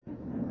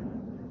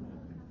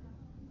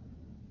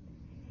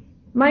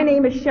My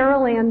name is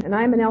Cheryl Ann, and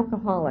I'm an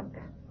alcoholic.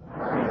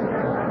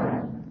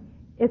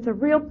 It's a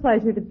real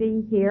pleasure to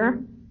be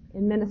here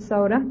in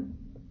Minnesota.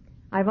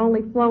 I've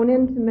only flown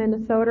into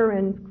Minnesota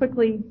and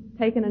quickly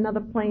taken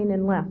another plane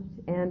and left,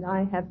 and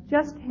I have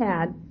just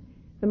had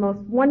the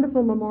most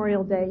wonderful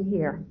Memorial Day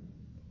here.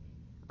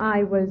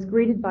 I was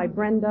greeted by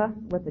Brenda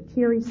with a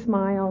teary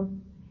smile,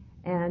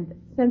 and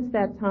since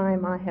that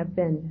time I have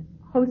been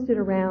hosted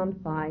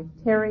around by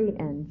Terry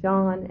and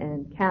John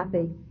and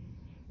Kathy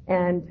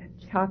and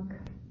Chuck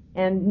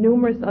and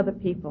numerous other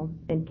people.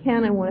 And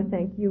Ken, I want to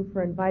thank you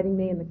for inviting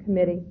me and the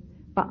committee,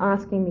 for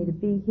asking me to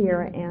be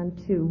here and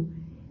to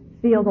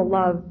feel the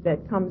love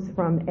that comes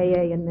from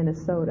AA in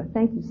Minnesota.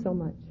 Thank you so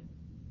much.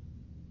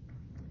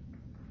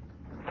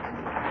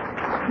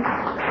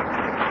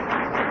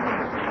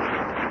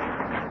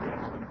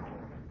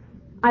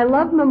 I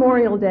love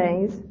Memorial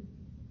Days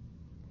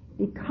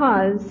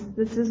because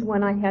this is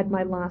when I had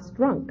my last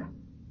drunk.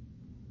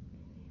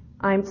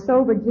 I'm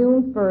sober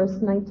June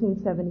 1st,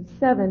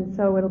 1977,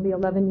 so it'll be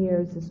 11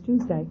 years this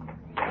Tuesday.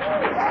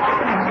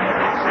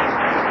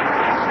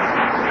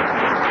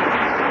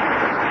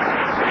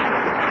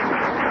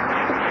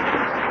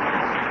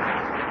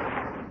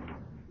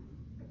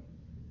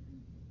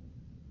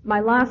 My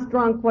last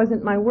drunk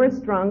wasn't my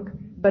worst drunk,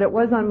 but it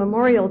was on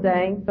Memorial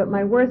Day, but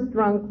my worst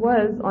drunk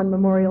was on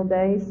Memorial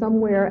Day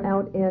somewhere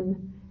out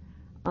in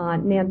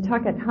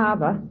Nantucket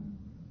Harbor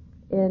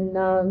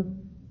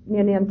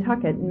near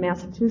Nantucket in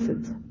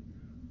Massachusetts.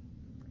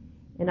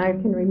 And I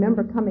can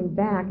remember coming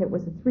back. It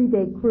was a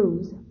 3-day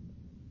cruise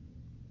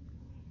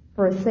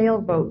for a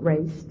sailboat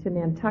race to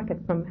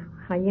Nantucket from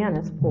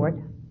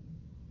Hyannisport.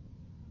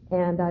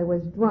 And I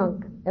was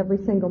drunk every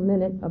single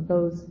minute of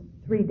those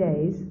 3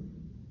 days.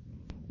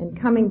 And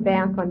coming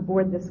back on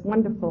board this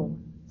wonderful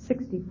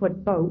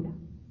 60-foot boat,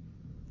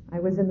 I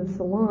was in the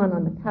salon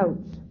on the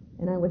couch,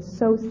 and I was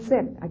so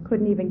sick I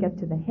couldn't even get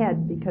to the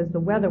head because the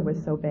weather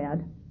was so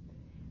bad.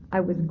 I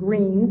was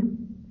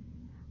green,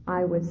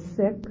 I was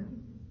sick,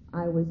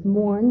 I was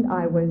mourned,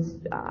 I was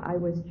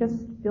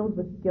just filled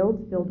with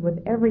guilt, filled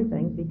with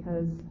everything,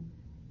 because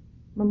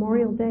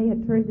Memorial Day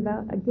had turned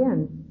out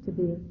again to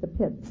be the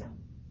pits,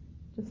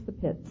 just the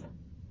pits.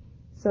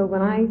 So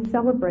when I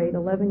celebrate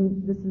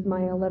 11, this is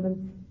my 11th,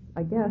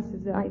 I guess,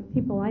 I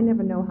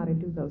never know how to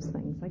do those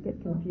things. I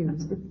get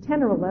confused. It's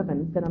 10 or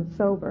 11 that I'm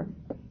sober,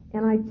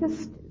 and I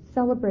just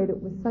celebrate it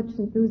with such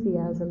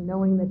enthusiasm,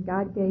 knowing that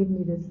God gave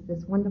me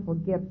this wonderful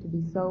gift to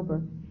be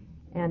sober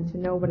and to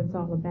know what it's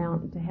all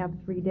about, and to have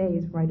 3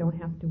 days where I don't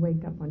have to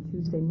wake up on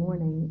Tuesday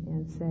morning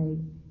and say,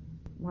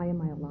 why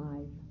am I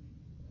alive?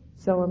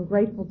 So I'm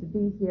grateful to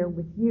be here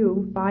with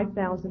you,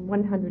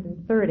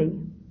 5,130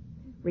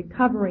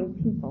 recovering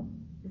people.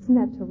 Isn't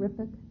that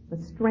terrific?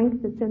 The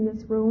strength that's in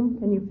this room.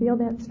 Can you feel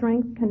that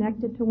strength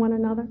connected to one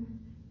another?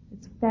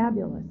 It's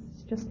fabulous.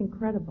 It's just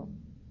incredible.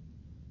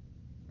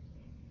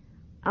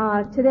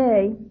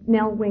 Today,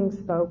 Nell Wing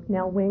spoke.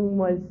 Nell Wing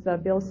was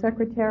Bill's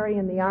secretary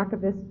and the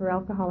archivist for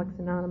Alcoholics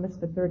Anonymous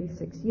for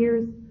 36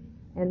 years,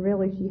 and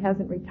really she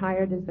hasn't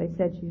retired. As I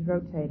said, she's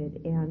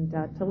rotated. And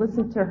to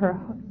listen to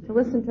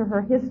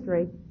her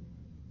history,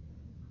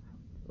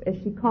 as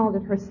she called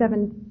it, her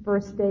 7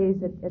 first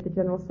days at the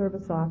General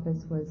Service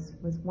Office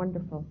was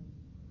wonderful.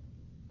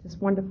 Just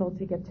wonderful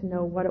to get to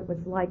know what it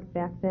was like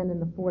back then in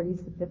the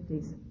 40s, the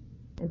 50s,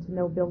 and to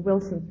know Bill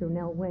Wilson through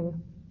Nell Wing.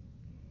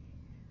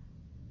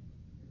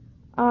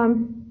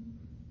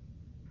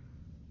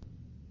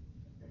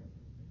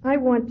 I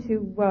want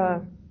to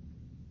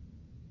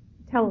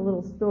tell a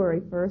little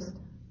story first.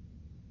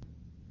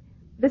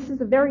 This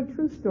is a very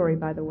true story,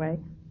 by the way,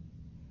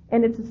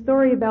 and it's a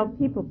story about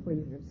people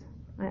pleasers.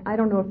 I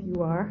don't know if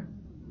you are.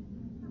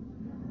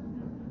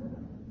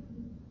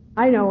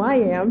 I know I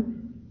am.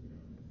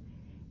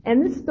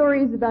 And this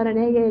story is about an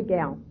AA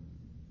gal.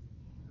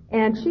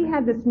 And she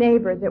had this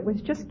neighbor that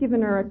was just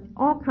giving her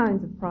all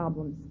kinds of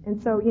problems.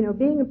 And so,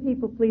 being a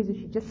people pleaser,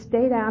 she just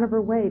stayed out of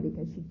her way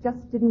because she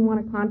just didn't want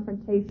a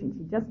confrontation.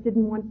 She just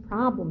didn't want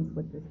problems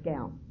with this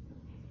gal.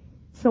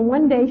 So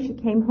one day she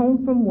came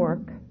home from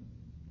work,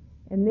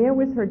 and there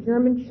was her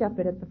German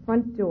Shepherd at the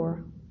front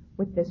door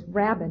with this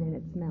rabbit in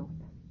its mouth.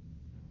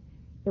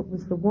 It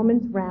was the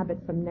woman's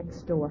rabbit from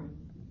next door.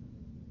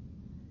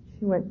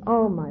 She went,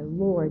 oh my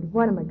Lord,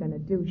 what am I going to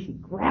do? She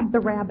grabbed the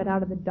rabbit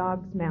out of the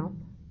dog's mouth.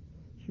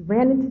 She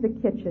ran into the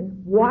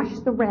kitchen,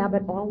 washed the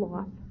rabbit all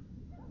off,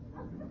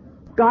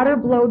 got her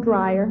blow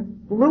dryer,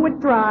 blew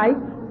it dry,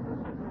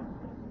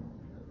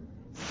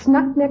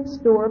 snuck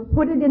next door,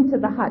 put it into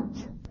the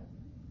hutch.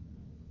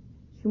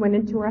 She went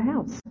into her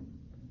house.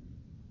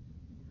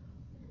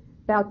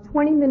 About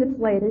 20 minutes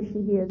later,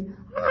 she hears,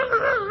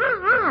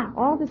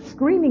 all this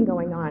screaming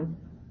going on.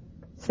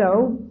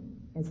 So,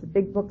 as the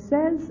big book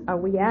says, are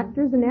we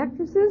actors and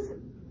actresses?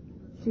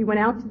 She went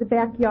out to the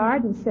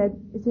backyard and said,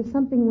 is there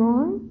something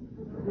wrong?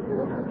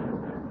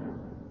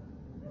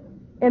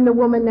 And the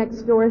woman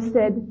next door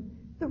said,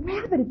 the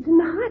rabbit, it's in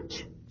the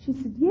hutch. She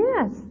said,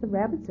 yes, the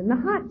rabbit's in the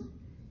hutch.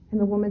 And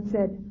the woman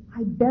said,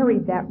 I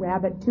buried that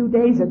rabbit 2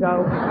 days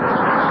ago.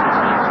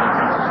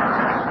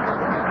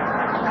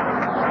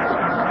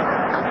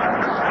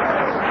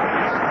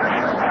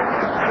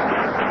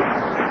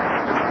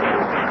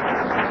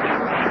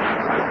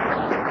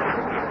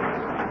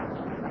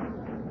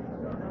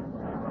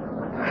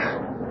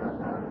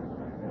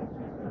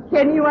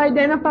 Can you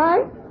identify?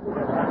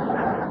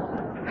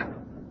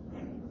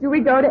 Do we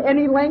go to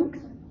any lengths?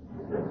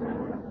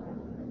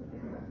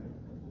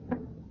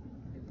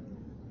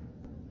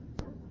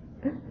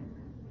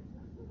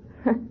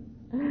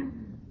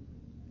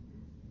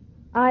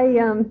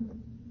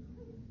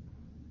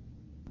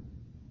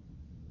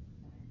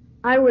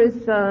 I was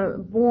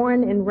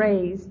born and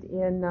raised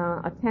in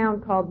a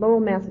town called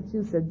Lowell,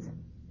 Massachusetts,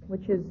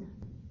 which is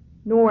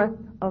north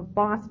of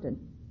Boston.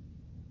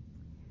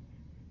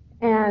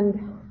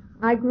 And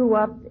I grew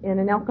up in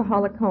an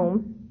alcoholic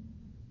home,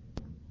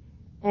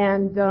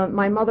 and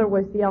my mother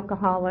was the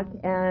alcoholic,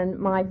 and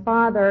my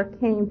father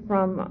came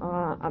from,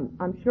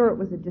 I'm sure it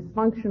was a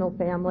dysfunctional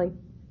family,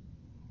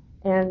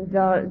 and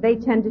they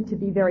tended to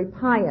be very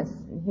pious.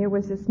 And here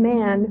was this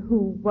man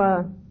who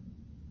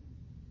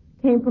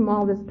came from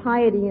all this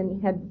piety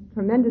and had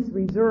tremendous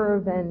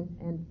reserve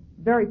and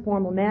very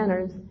formal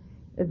manners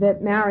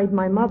that married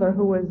my mother,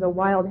 who was a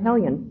wild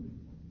hellion.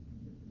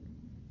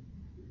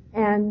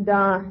 And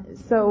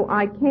so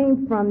I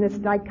came from this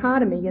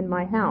dichotomy in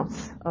my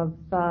house of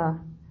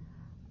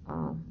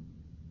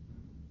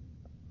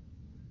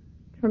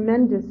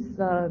tremendous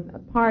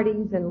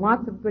parties and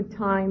lots of good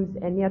times,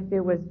 and yet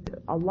there was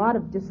a lot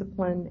of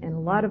discipline and a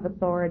lot of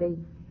authority.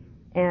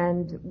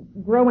 And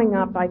growing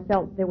up, I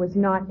felt there was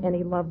not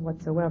any love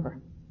whatsoever.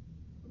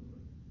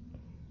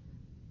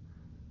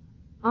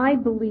 I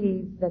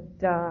believe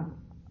that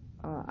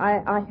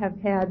I have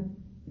had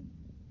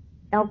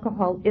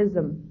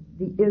alcoholism,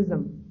 the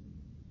ism,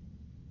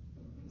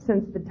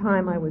 since the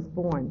time I was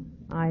born.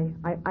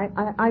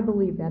 I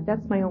believe that.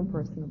 That's my own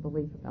personal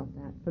belief about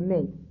that, for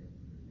me.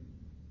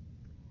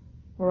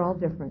 We're all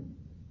different.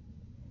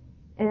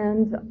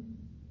 And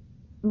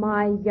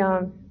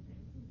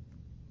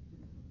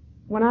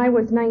when I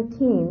was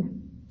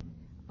 19,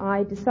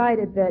 I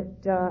decided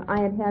that I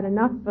had had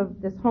enough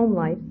of this home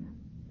life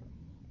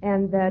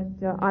and that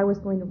I was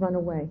going to run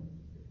away.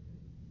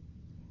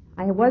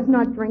 I was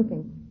not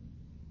drinking.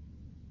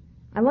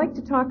 I like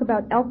to talk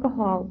about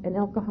alcohol and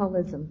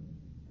alcoholism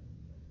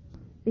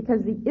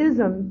because the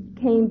ism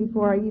came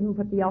before I even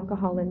put the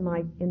alcohol in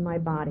my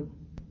body.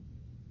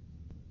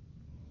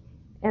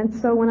 And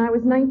so when I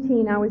was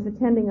 19, I was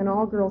attending an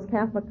all-girls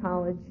Catholic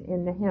college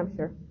in New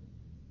Hampshire.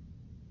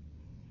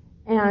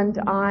 And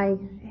I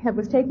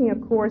was taking a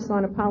course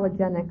on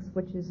apologetics,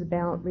 which is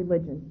about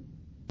religion.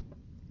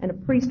 And a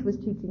priest was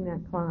teaching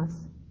that class.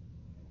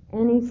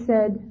 And he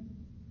said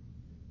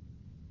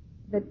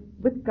that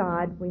with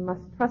God, we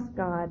must trust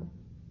God.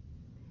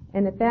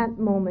 And at that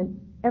moment,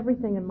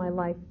 everything in my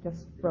life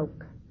just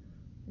broke.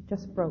 It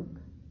just broke.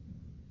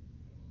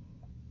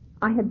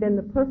 I had been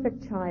the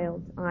perfect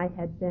child. I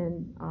had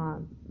been,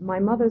 my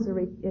mother's a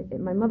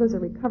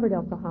recovered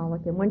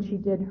alcoholic, and when she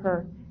did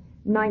her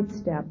 9th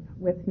step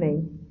with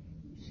me,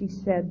 she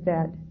said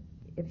that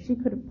if she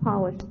could have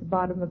polished the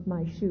bottom of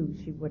my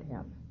shoes, she would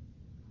have.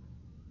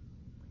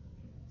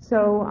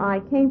 So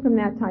I came from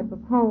that type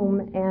of home,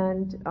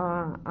 and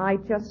I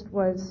just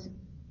was,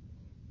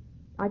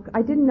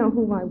 I didn't know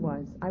who I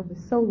was. I was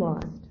so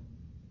lost.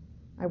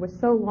 I was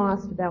so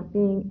lost about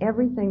being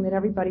everything that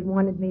everybody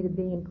wanted me to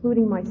be,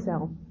 including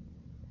myself.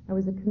 I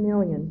was a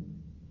chameleon.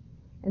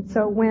 And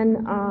so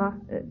when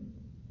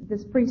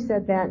this priest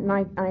said that, and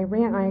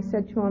I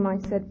said to him, I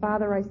said,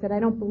 Father, I said, I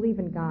don't believe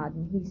in God.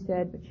 And he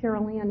said, but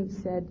Cheryl Ann, he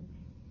said,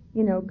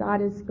 you know,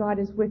 God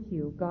is with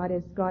you. God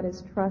is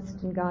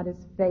trust and God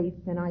is faith.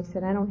 And I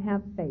said, I don't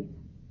have faith.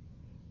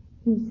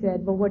 He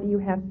said, well, what do you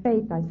have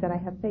faith? I said, I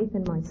have faith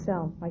in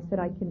myself. I said,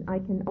 I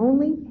can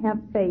only have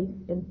faith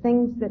in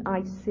things that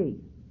I see,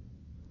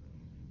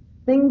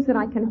 things that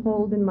I can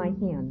hold in my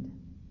hand.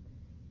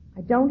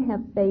 I don't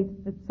have faith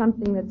that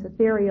something that's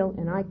ethereal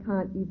and I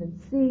can't even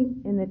see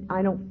and that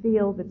I don't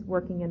feel that's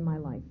working in my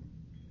life.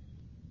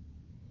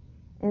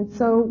 And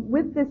so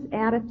with this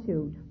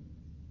attitude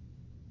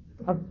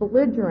of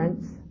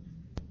belligerence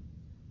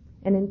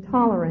and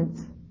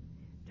intolerance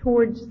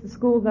towards the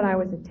school that I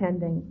was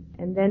attending,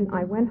 and then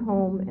I went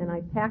home and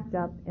I packed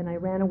up and I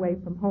ran away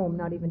from home,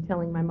 not even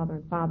telling my mother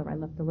and father. I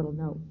left a little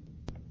note.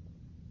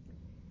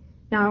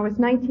 Now, I was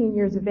 19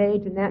 years of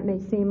age, and that may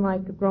seem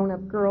like a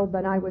grown-up girl,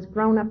 but I was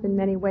grown up in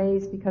many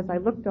ways because I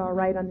looked all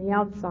right on the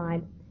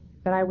outside,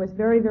 but I was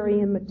very, very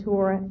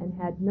immature and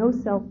had no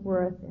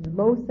self-worth and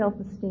low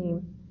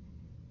self-esteem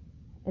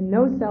and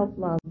no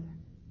self-love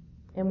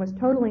and was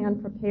totally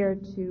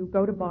unprepared to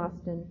go to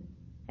Boston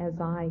as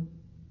I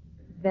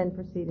then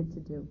proceeded to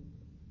do.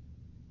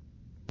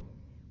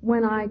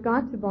 When I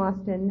got to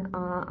Boston,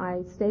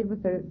 I stayed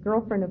with a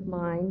girlfriend of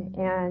mine,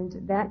 and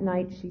that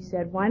night she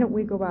said, why don't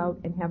we go out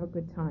and have a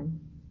good time?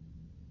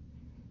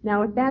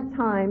 Now, at that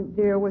time,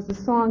 there was a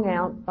song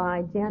out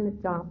by Janis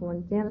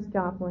Joplin,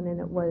 and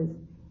it was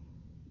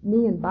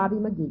Me and Bobby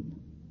McGee.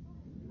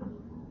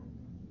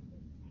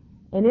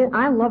 And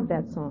I loved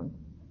that song.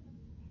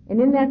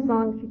 And in that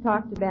song, she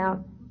talked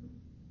about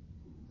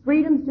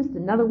freedom's just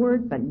another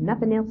word for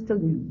nothing else to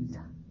lose.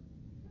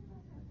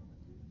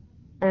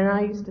 And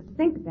I used to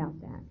think about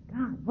that.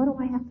 God, what do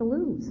I have to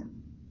lose?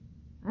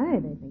 I don't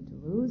have anything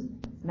to lose.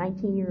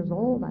 19 years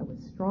old. I was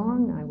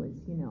strong. I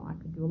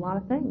could do a lot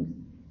of things.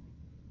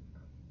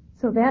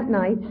 So that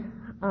night,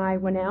 I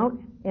went out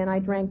and I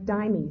drank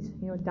Dimes.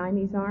 You know what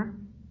Dimes are?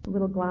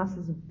 Little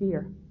glasses of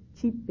beer,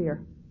 cheap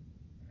beer.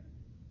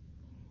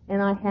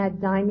 And I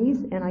had Dimes,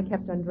 and I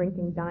kept on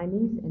drinking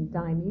Dimes and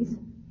Dimes.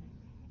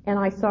 And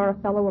I saw a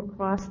fellow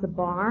across the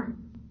bar,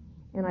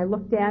 and I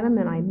looked at him,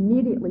 and I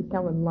immediately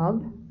fell in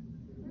love.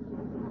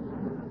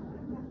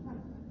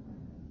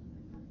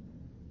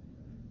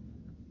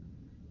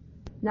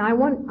 Now, I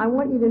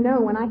want you to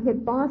know, when I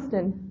hit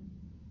Boston,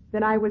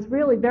 that I was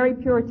really very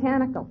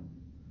puritanical.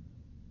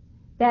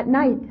 That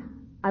night,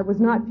 I was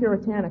not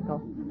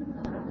puritanical.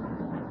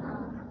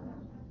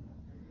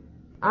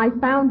 I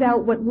found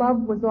out what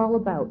love was all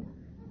about.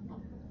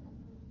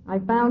 I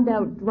found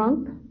out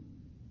drunk,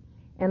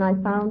 and I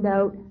found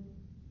out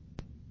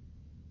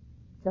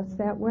just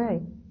that way.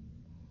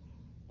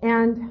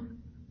 And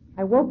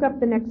I woke up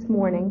the next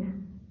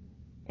morning,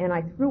 and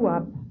I threw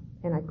up,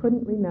 and I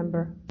couldn't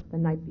remember the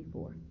night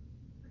before.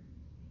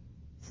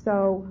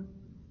 So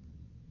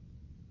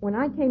when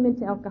I came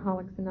into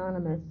Alcoholics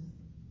Anonymous,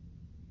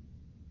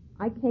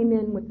 I came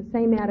in with the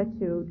same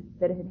attitude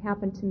that had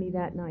happened to me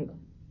that night.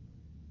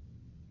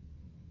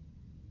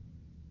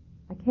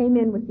 I came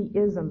in with the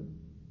ism.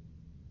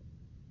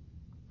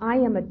 I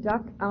am a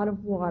duck out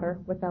of water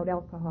without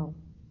alcohol.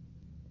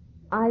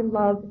 I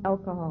love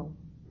alcohol.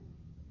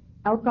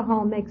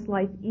 Alcohol makes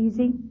life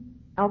easy.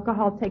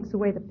 Alcohol takes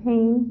away the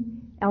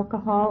pain.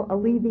 Alcohol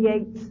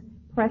alleviates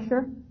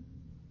pressure.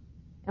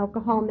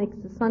 Alcohol makes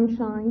the sun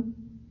shine.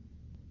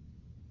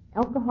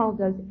 Alcohol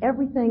does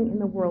everything in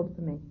the world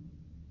for me.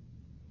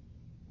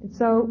 And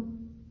so,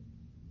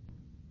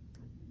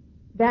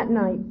 that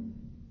night,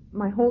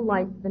 my whole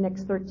life, the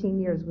next 13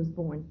 years, was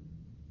born.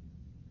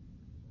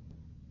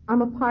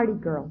 I'm a party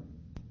girl.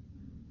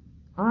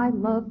 I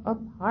love a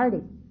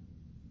party.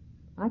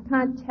 I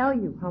can't tell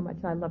you how much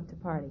I love to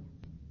party.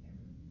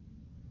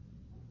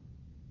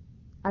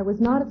 I was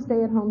not a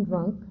stay-at-home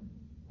drunk,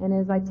 and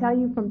as I tell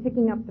you from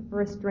picking up the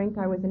first drink,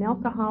 I was an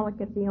alcoholic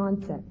at the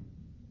onset.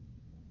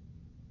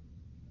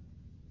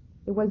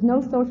 There was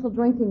no social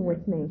drinking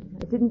with me.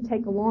 It didn't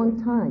take a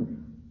long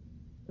time.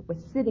 It was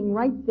sitting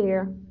right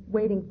there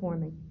waiting for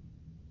me.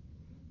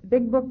 The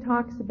big book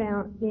talks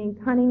about being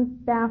cunning,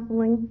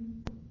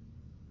 baffling,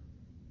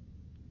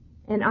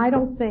 and I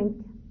don't think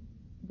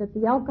that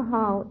the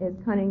alcohol is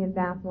cunning and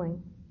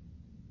baffling.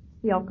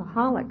 It's the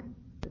alcoholic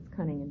that's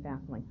cunning and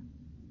baffling.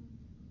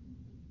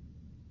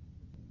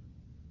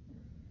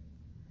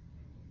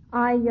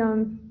 I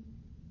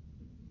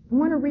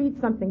want to read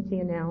something to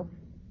you now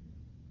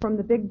from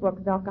the big book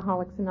of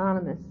Alcoholics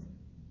Anonymous.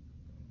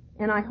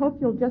 And I hope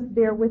you'll just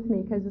bear with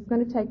me because it's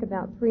going to take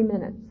about 3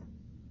 minutes.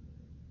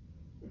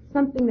 It's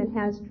something that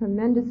has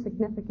tremendous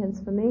significance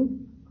for me,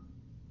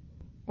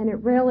 and it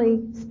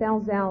really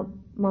spells out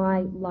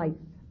my life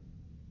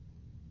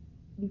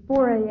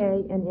before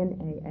AA and in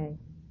AA.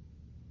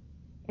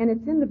 And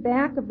it's in the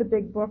back of the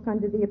big book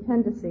under the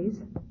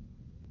appendices,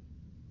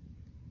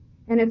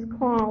 and it's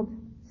called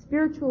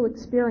Spiritual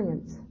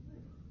Experience.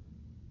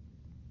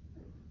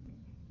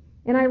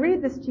 And I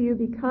read this to you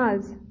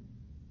because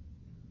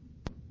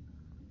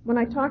when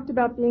I talked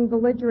about being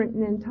belligerent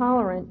and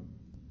intolerant,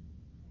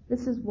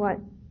 this is what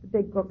the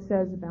big book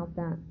says about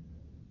that.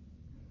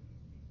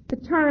 The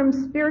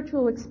terms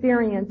spiritual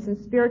experience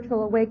and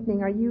spiritual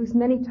awakening are used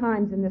many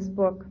times in this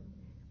book,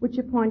 which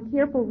upon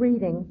careful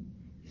reading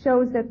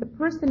shows that the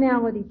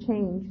personality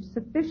change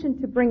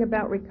sufficient to bring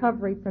about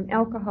recovery from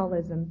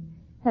alcoholism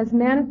has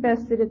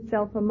manifested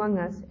itself among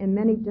us in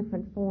many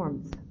different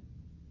forms.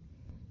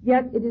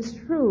 Yet it is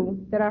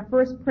true that our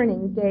first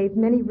printing gave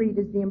many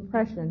readers the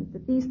impression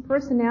that these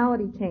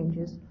personality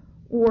changes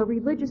or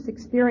religious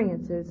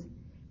experiences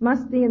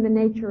must be in the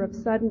nature of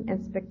sudden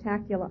and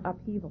spectacular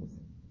upheavals.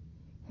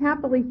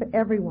 Happily for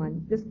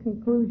everyone, this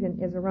conclusion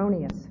is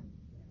erroneous.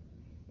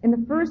 In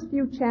the first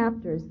few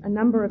chapters, a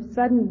number of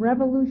sudden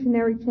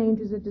revolutionary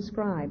changes are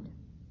described.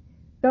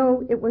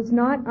 Though it was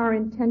not our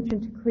intention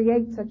to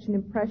create such an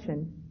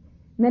impression,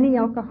 many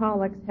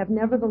alcoholics have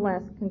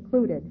nevertheless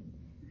concluded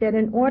that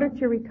in order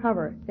to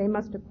recover, they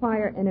must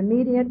acquire an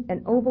immediate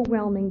and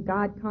overwhelming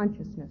God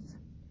consciousness,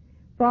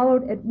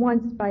 followed at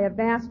once by a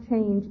vast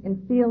change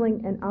in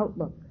feeling and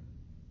outlook.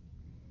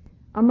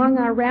 Among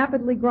our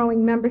rapidly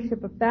growing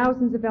membership of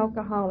thousands of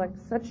alcoholics,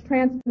 such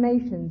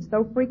transformations,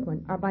 though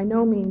frequent, are by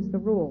no means the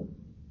rule.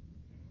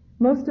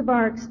 Most of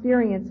our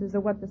experiences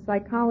are what the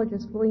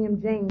psychologist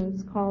William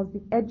James calls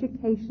the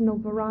educational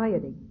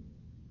variety,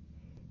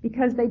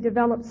 because they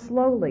develop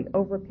slowly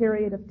over a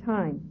period of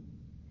time.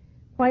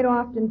 Quite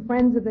often,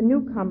 friends of the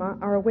newcomer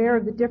are aware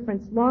of the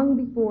difference long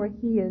before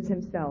he is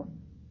himself.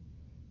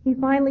 He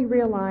finally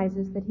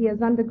realizes that he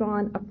has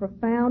undergone a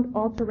profound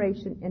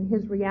alteration in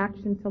his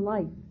reaction to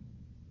life,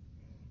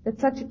 that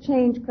such a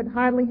change could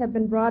hardly have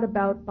been brought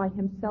about by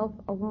himself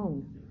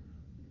alone.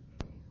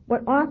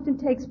 What often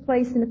takes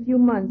place in a few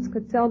months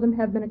could seldom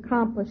have been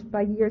accomplished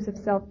by years of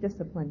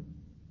self-discipline.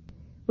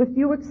 With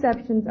few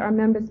exceptions, our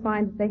members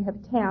find that they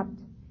have tapped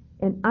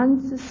an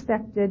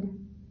unsuspected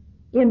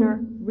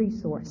inner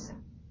resource,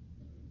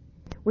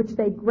 which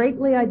they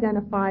greatly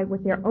identify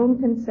with their own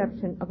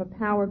conception of a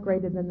power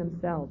greater than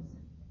themselves.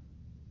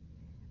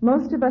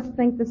 Most of us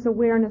think this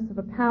awareness of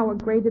a power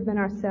greater than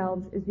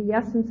ourselves is the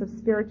essence of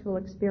spiritual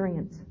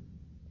experience.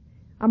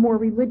 Our more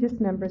religious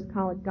members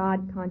call it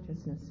God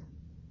consciousness.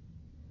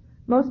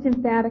 Most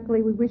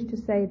emphatically, we wish to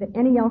say that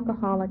any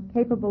alcoholic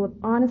capable of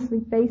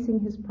honestly facing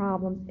his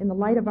problems in the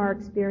light of our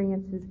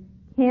experiences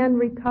can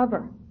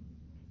recover,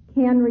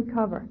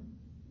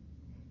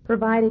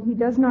 provided he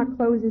does not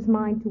close his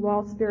mind to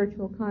all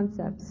spiritual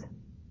concepts.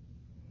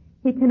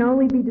 He can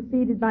only be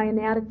defeated by an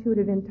attitude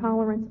of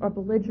intolerance or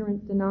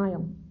belligerent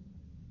denial.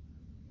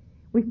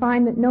 We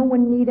find that no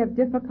one need have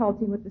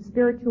difficulty with the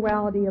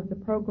spirituality of the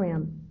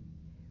program.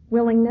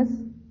 Willingness,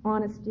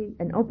 honesty,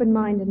 and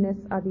open-mindedness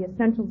are the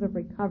essentials of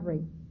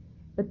recovery,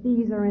 but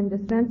these are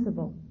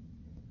indispensable.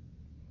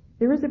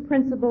 There is a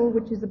principle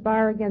which is a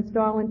bar against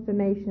all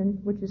information,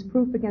 which is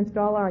proof against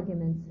all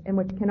arguments, and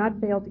which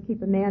cannot fail to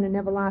keep a man in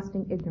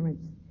everlasting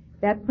ignorance.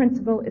 That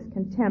principle is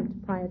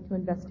contempt prior to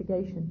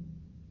investigation.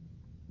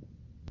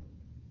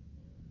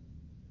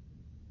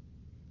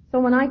 So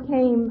when I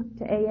came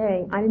to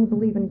AA, I didn't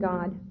believe in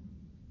God.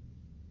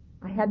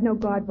 I had no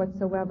God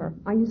whatsoever.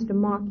 I used to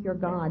mock your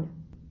God.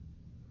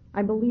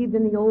 I believed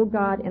in the old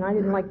God, and I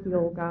didn't like the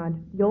old God.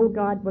 The old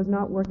God was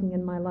not working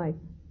in my life.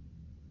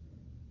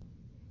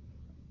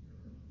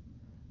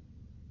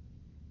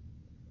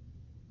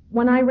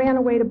 When I ran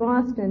away to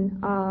Boston,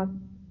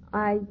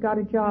 I got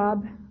a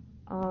job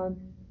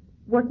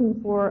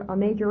working for a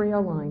major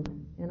airline,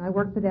 and I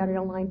worked for that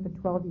airline for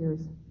 12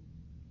 years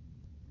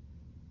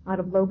out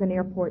of Logan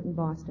Airport in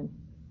Boston.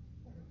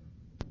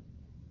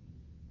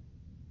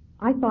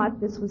 I thought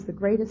this was the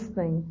greatest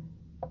thing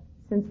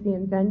since the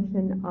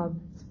invention of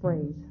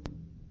sprays.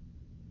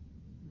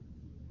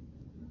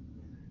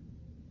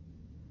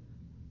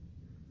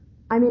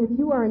 I mean, if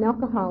you are an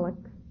alcoholic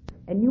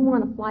and you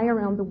want to fly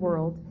around the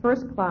world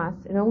first class,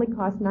 it only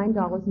costs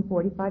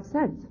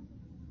 $9.45.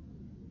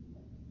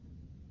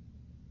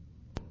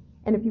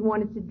 And if you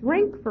wanted to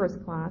drink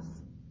first class,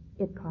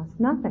 it cost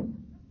nothing.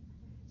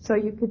 So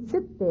you could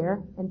sit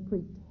there and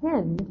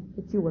pretend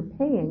that you were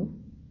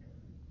paying,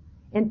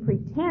 and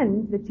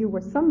pretend that you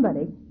were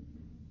somebody,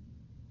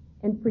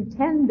 and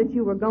pretend that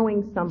you were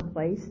going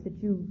someplace that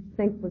you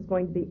think was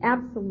going to be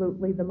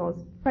absolutely the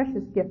most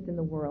precious gift in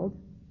the world.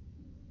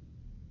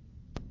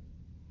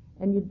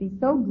 And you'd be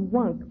so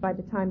drunk by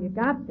the time you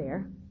got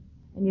there,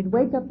 and you'd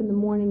wake up in the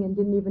morning and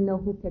didn't even know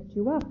who picked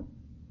you up.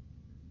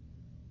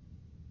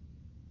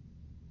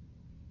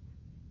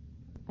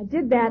 I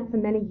did that for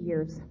many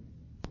years.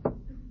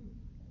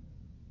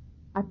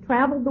 I've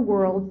traveled the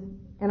world,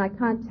 and I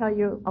can't tell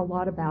you a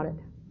lot about it.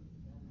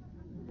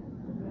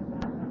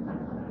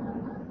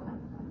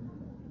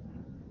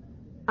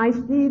 I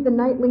see the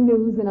nightly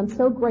news, and I'm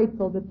so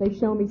grateful that they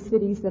show me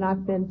cities that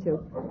I've been to.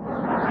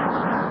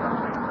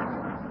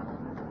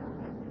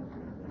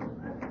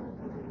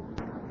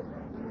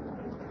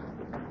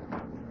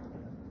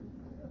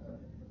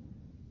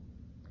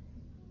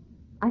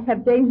 I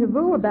have deja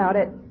vu about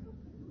it.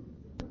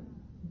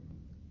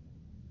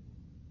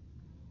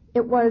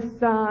 It was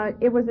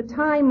a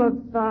time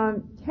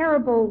of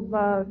terrible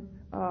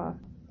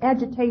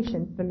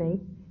agitation for me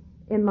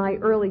in my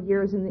early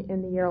years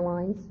in the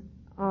airlines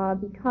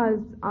because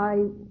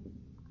I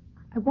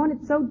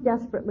wanted so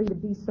desperately to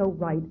be so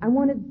right. I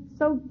wanted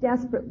so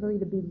desperately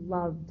to be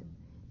loved,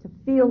 to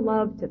feel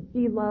loved, to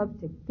be loved,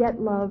 to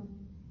get love.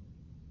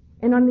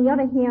 And on the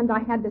other hand, I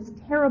had this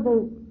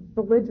terrible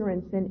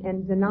belligerence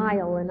and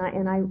denial, and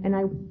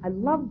I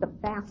loved the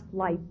fast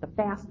life, the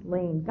fast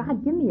lane.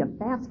 God, give me a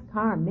fast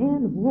car,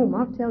 man, boom,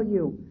 I'll tell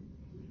you.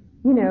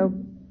 You know,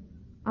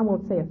 I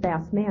won't say a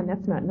fast man,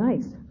 that's not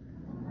nice.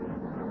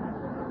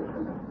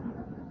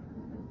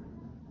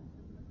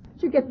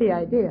 But you get the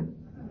idea.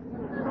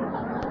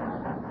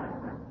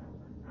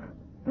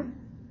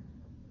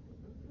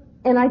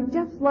 And I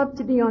just loved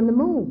to be on the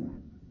move.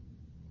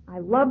 I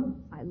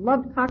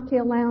loved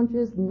cocktail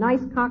lounges,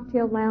 nice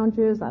cocktail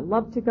lounges. I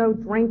loved to go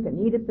drink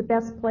and eat at the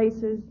best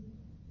places.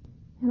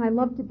 And I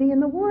loved to be in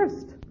the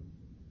worst.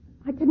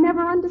 I could never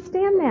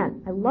understand that.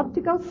 I loved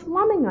to go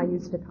slumming, I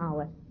used to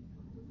call it.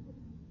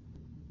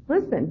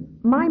 Listen,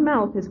 my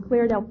mouth has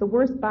cleared out the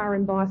worst bar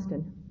in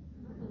Boston.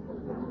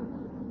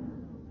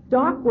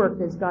 Dock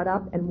workers got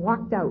up and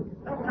walked out.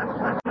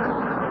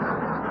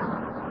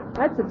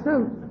 That's the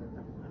truth.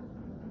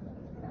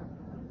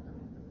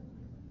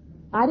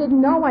 I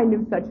didn't know I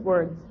knew such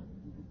words,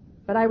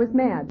 but I was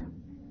mad.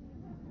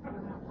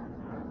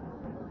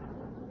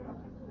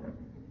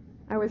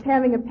 I was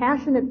having a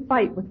passionate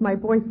fight with my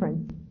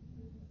boyfriend.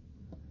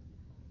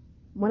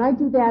 When I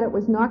do that, it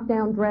was knock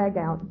down, drag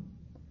out.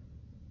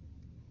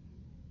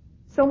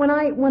 So when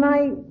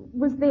I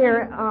was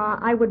there,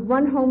 I would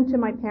run home to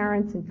my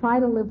parents and try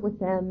to live with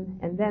them,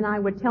 and then I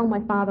would tell my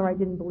father I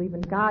didn't believe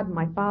in God, and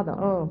my father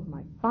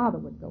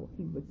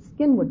would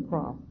skin would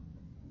crawl.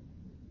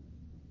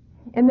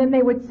 And then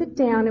they would sit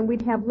down and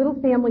we'd have little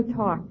family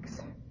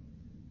talks.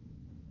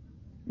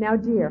 Now,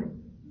 dear,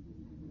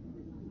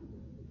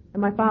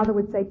 And my father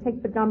would say,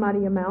 take the gum out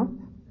of your mouth.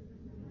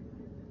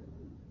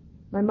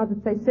 My mother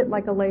would say, sit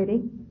like a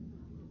lady.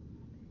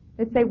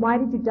 They'd say, why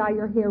did you dye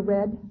your hair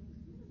red?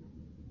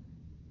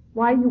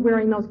 Why are you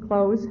wearing those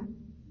clothes?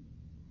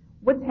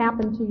 What's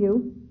happened to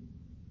you?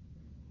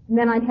 And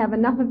then I'd have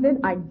enough of it,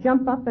 I'd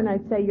jump up and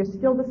I'd say, you're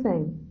still the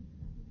same.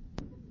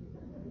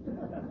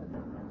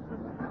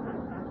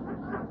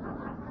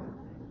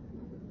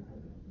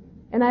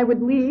 And I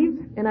would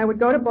leave, and I would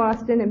go to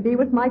Boston and be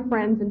with my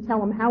friends and tell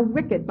them how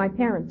wicked my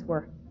parents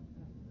were.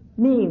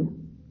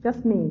 Mean.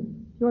 Just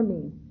mean. Pure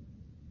mean.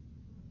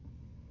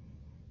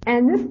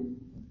 And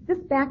this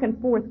back and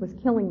forth was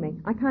killing me.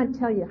 I can't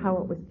tell you how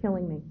it was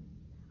killing me.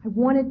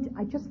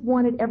 I just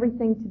wanted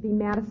everything to be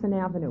Madison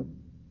Avenue.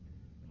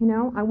 You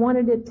know, I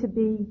wanted it to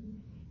be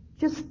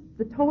just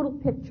the total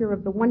picture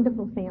of the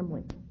wonderful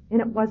family.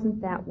 And it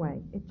wasn't that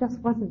way. It just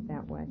wasn't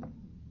that way.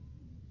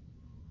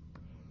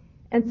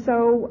 And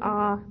so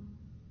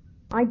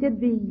I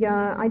did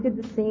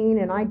the scene,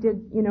 and I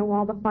did, you know,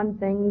 all the fun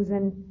things.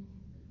 And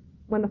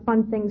when the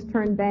fun things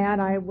turned bad,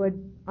 I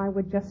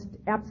would just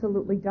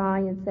absolutely die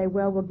and say,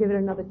 well, we'll give it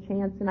another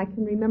chance. And I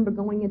can remember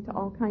going into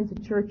all kinds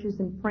of churches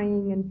and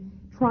praying and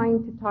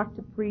trying to talk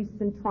to priests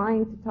and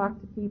trying to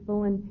talk to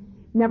people and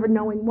never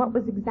knowing what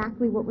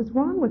was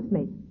wrong with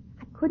me.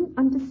 I couldn't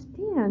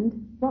understand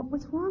what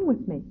was wrong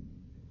with me.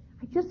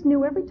 I just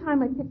knew every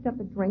time I picked up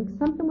a drink,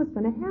 something was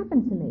going to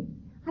happen to me.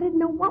 I didn't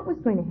know what was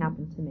going to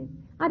happen to me.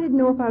 I didn't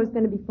know if I was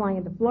going to be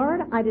flying to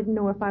Florida. I didn't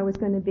know if I was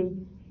going to be,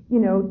 you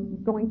know,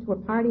 going to a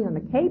party on the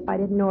Cape. I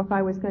didn't know if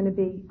I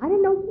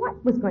didn't know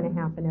what was going to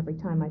happen every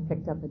time I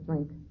picked up a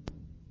drink.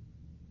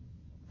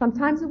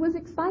 Sometimes it was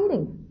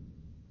exciting.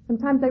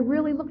 Sometimes I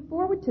really looked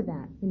forward to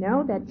that, you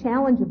know, that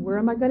challenge of where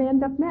am I going to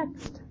end up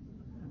next.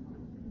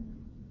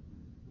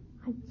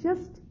 I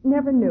just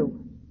never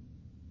knew.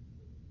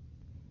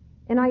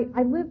 And I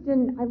lived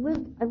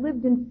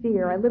in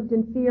fear. I lived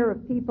in fear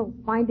of people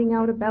finding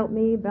out about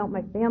me, about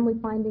my family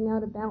finding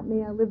out about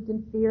me. I lived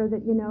in fear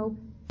that, you know,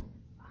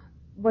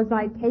 was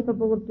I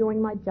capable of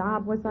doing my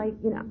job? Was I,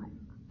 you know,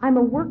 I'm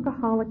a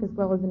workaholic as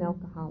well as an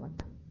alcoholic.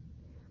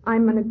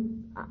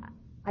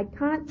 I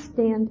can't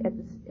stand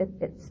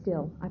at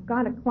still. I've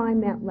got to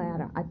climb that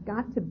ladder. I've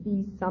got to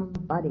be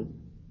somebody.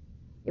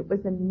 It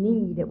was a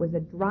need. It was a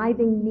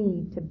driving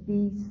need to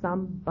be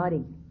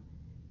somebody.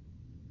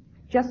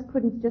 Just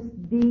couldn't just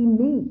be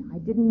me. I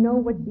didn't know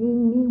what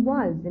being me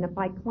was. And if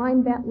I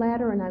climbed that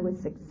ladder and I was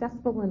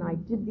successful and I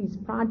did these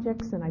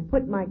projects and I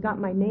got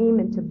my name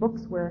into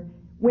books where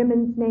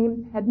women's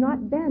names had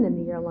not been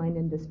in the airline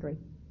industry.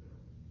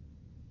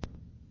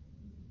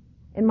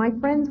 And my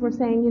friends were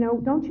saying, you know,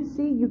 don't you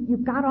see,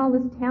 you've got all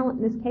this talent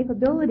and this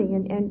capability,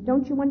 and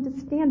don't you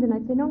understand? And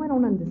I'd say, no, I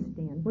don't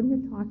understand. What are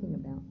you talking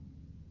about?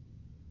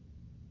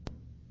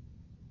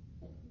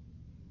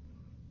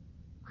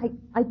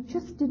 I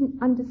just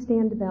didn't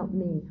understand about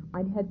me. I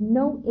had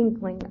no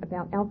inkling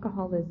about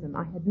alcoholism.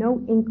 I had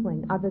no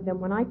inkling other than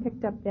when I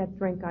picked up that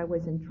drink, I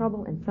was in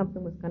trouble and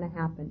something was going to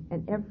happen.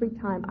 And every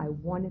time I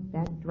wanted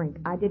that drink.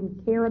 I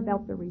didn't care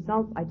about the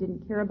results. I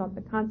didn't care about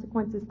the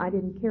consequences. I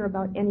didn't care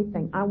about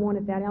anything. I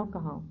wanted that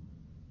alcohol.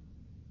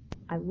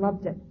 I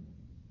loved it.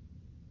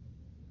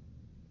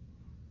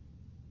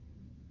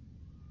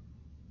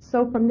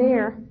 So from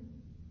there,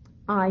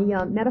 I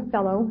met a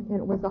fellow, and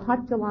it was a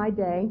hot July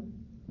day,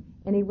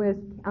 and he was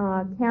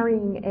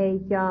carrying a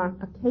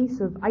case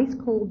of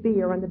ice-cold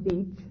beer on the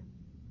beach.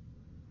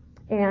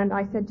 And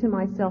I said to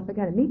myself, I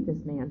got to meet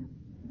this man.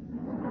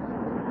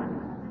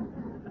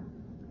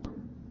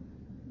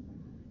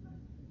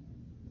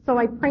 So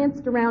I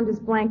pranced around his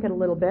blanket a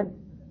little bit,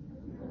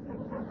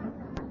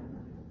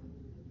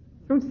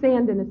 threw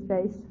sand in his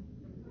face,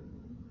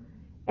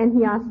 and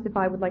he asked if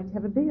I would like to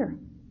have a beer.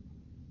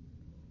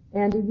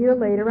 And a year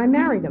later, I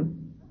married him.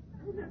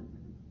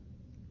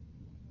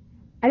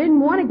 I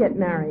didn't want to get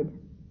married.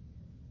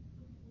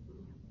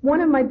 One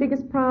of my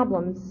biggest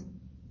problems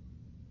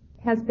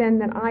has been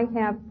that I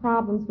have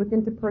problems with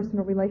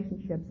interpersonal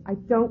relationships. I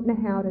don't know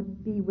how to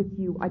be with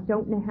you. I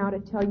don't know how to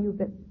tell you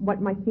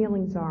what my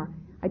feelings are.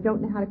 I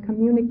don't know how to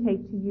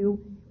communicate to you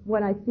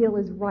what I feel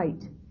is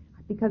right,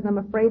 because I'm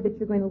afraid that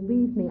you're going to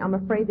leave me. I'm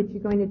afraid that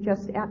you're going to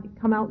just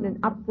come out in an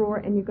uproar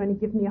and you're going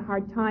to give me a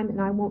hard time, and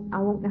I won't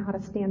know how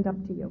to stand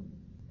up to you.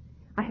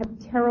 I have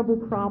terrible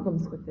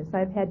problems with this.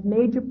 I've had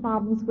major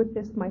problems with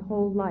this my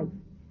whole life.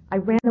 I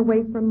ran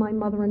away from my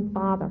mother and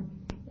father.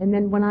 And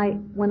then when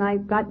I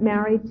got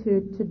married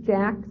to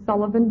Jack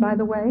Sullivan, by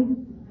the way,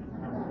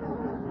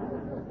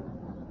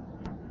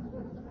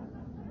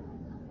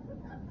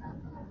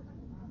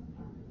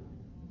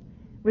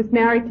 was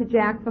married to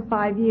Jack for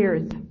 5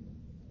 years.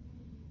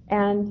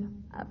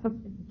 And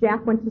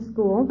Jack went to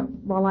school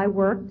while I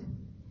worked.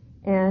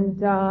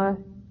 And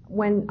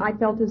when I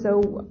felt as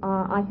though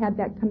I had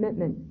that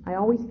commitment. I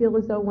always feel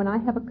as though when I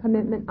have a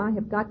commitment, I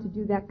have got to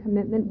do that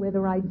commitment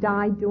whether I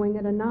die doing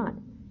it or not.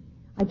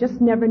 I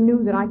just never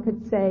knew that I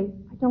could say,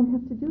 I don't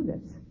have to do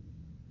this.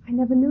 I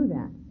never knew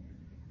that.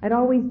 I'd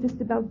always just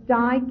about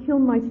die, kill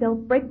myself,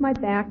 break my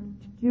back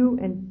to do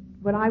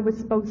what I was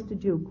supposed to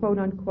do, quote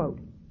unquote.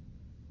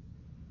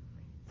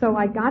 So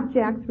I got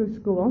Jack through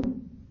school,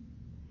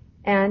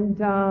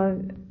 and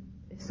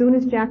as soon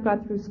as Jack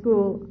got through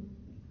school,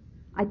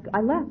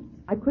 I left.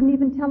 I couldn't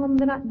even tell him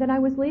that I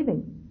was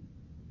leaving.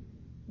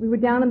 We were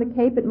down in the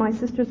Cape at my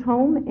sister's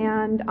home,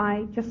 and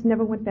I just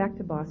never went back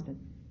to Boston.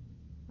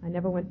 I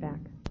never went back.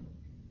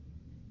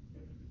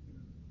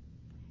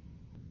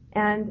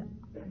 And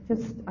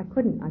I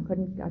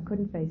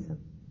couldn't face him.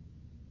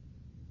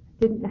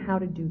 I didn't know how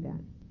to do that.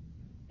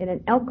 In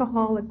an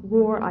alcoholic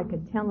roar, I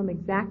could tell him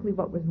exactly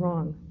what was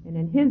wrong. And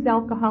in his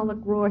alcoholic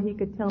roar, he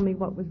could tell me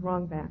what was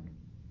wrong back.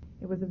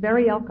 It was a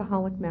very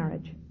alcoholic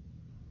marriage.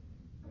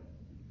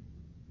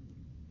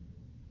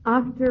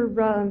 After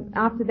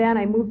that,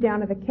 I moved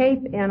down to the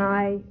Cape, and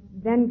I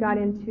then got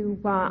into,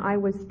 I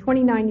was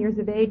 29 years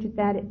of age at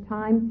that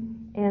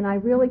time, and I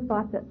really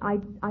thought that I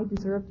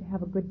deserved to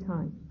have a good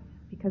time,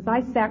 because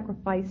I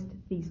sacrificed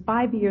these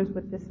 5 years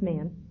with this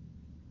man,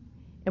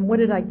 and what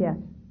did I get?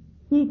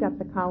 He got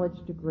the college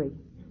degree.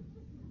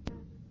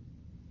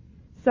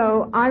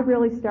 So I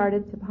really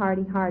started to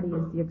party hardy,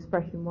 as the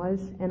expression was,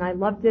 and I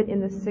loved it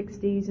in the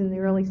 60s and the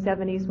early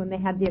 70s when they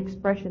had the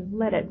expression,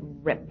 let it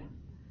rip.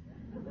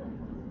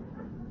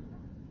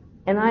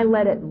 And I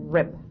let it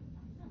rip.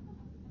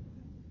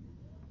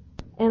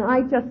 And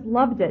I just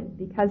loved it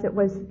because it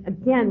was,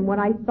 again, what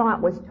I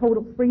thought was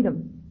total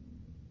freedom.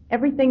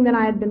 Everything that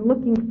I had been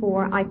looking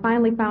for, I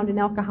finally found in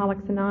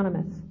Alcoholics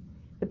Anonymous.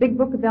 The big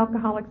book of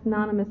Alcoholics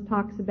Anonymous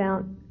talks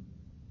about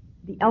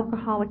the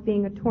alcoholic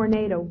being a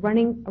tornado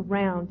running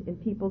around in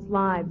people's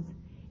lives.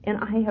 And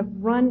I have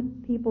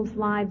run people's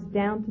lives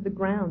down to the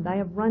ground. I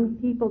have run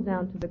people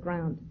down to the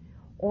ground,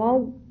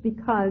 all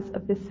because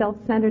of this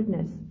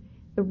self-centeredness.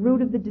 The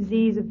root of the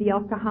disease of the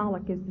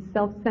alcoholic is the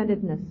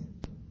self-centeredness.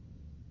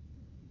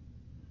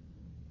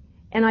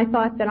 And I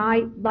thought that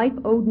life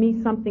owed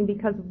me something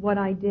because of what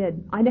I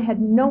did. I had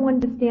no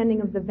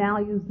understanding of the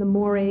values, the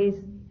mores,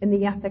 and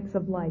the ethics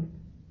of life.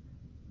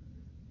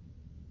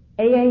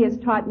 AA has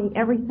taught me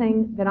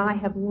everything that I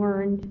have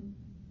learned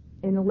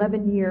in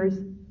 11 years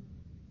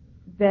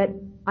that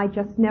I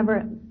just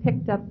never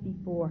picked up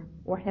before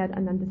or had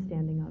an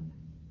understanding of.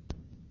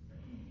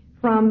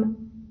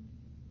 From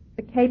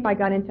the Cape, I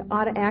got into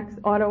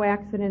auto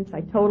accidents.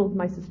 I totaled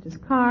my sister's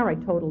car. I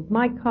totaled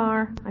my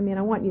car. I mean,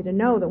 I want you to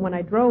know that when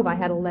I drove, I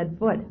had a lead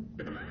foot.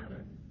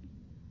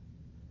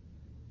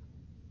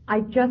 I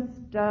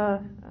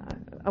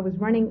was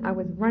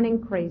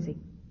running crazy.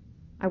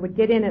 I would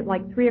get in at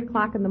like 3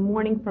 o'clock in the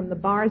morning from the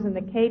bars in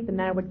the Cape, and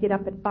then I would get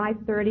up at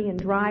 5:30 and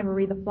drive or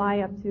either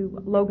fly up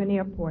to Logan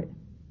Airport.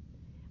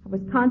 I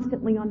was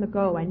constantly on the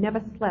go. I never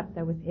slept.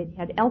 I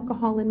had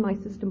alcohol in my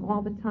system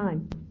all the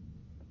time.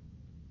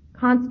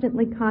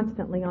 Constantly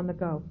on the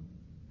go.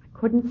 I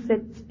couldn't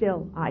sit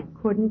still.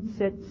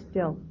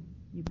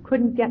 You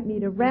couldn't get me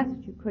to rest.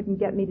 You couldn't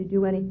get me to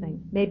do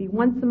anything. Maybe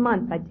once a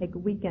month I'd take a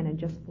weekend and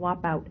just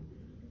flop out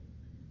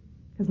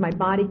because my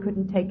body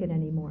couldn't take it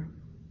anymore.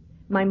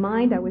 My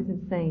mind, I was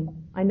insane.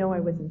 I know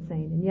I was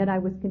insane, and yet I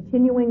was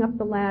continuing up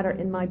the ladder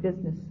in my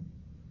business.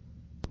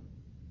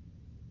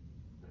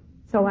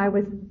 So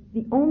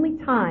the only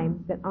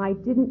time that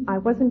I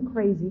wasn't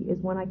crazy is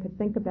when I could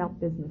think about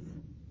business.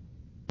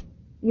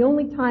 The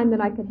only time that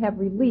I could have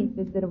relief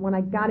is that when I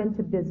got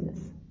into business.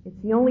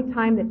 It's the only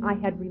time that I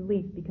had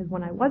relief, because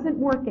when I wasn't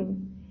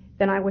working,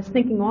 then I was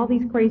thinking all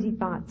these crazy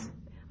thoughts.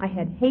 I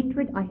had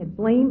hatred, I had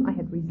blame, I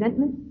had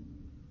resentment.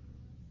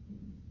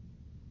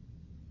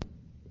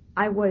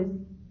 I was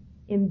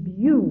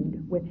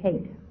imbued with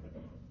hate.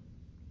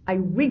 I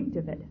reeked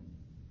of it.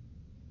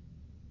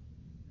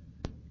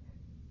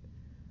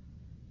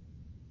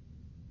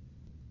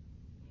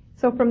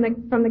 So from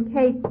the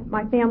Cape,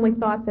 my family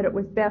thought that it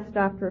was best,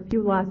 after a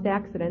few lost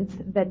accidents,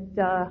 that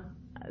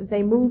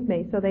they moved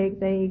me. So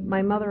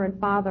my mother and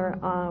father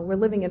were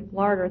living in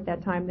Florida at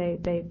that time.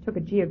 They took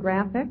a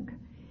geographic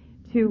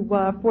to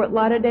Fort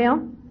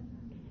Lauderdale,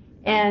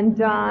 and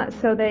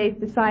so they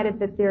decided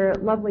that their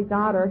lovely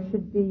daughter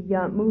should be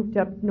moved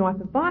up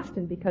north of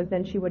Boston, because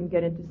then she wouldn't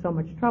get into so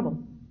much trouble.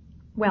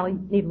 Well,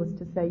 needless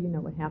to say, you know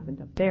what happened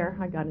up there.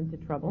 I got into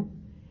trouble,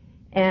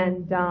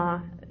 and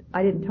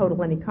I didn't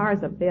total any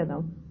cars up there,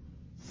 though.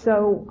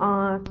 So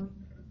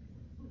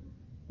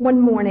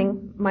one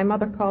morning, my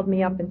mother called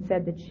me up and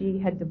said that she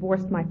had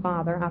divorced my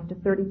father after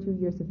 32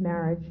 years of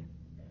marriage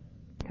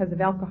because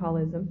of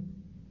alcoholism.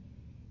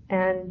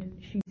 And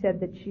she said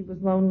that she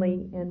was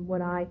lonely and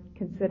would I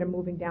consider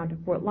moving down to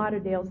Fort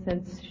Lauderdale,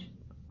 since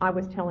I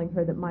was telling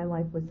her that my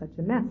life was such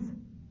a mess.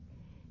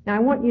 Now, I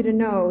want you to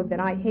know that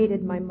I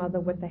hated my mother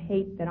with a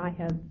hate that I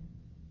have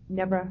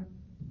never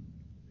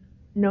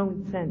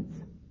known since.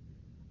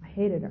 I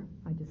hated her.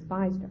 I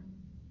despised her.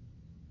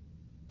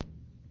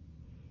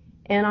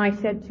 And I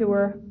said to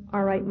her,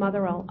 all right,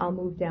 Mother, I'll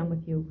move down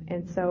with you.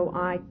 And so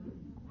I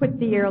quit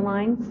the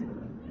airlines.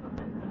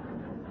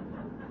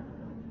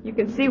 You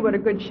can see what a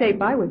good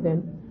shape I was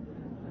in.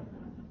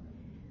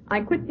 I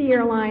quit the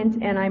airlines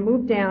and I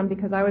moved down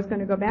because I was going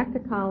to go back to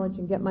college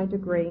and get my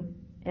degree,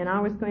 and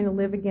I was going to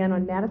live again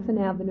on Madison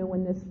Avenue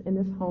in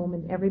this home,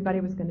 and everybody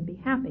was going to be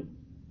happy.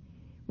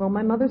 Well,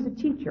 my mother's a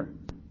teacher.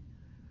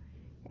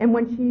 And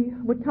when she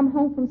would come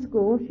home from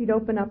school, she'd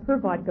open up her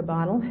vodka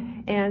bottle,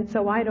 and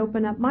so I'd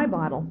open up my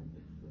bottle.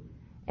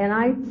 And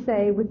I'd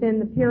say within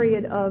the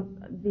period of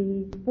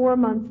the 4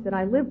 months that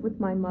I lived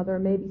with my mother,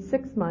 maybe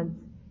 6 months,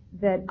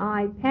 that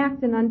I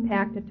packed and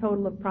unpacked a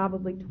total of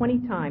probably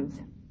 20 times.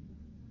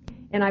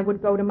 And I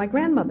would go to my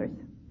grandmother's.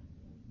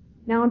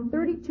 Now I'm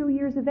 32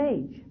 years of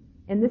age,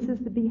 and this is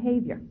the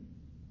behavior.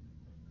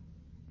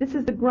 This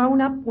is the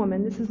grown-up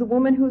woman. This is a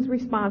woman who's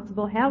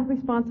responsible, has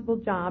responsible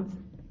jobs,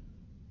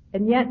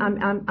 and yet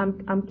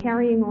I'm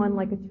carrying on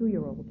like a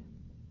 2-year-old.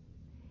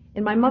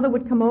 And my mother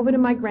would come over to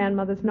my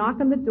grandmother's, knock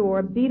on the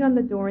door, beat on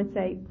the door, and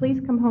say, "Please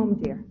come home,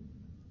 dear."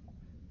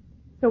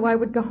 So I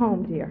would go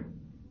home, dear.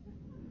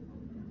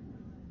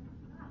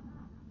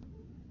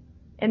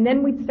 And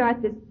then we'd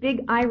start this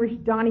big Irish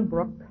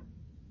Donnybrook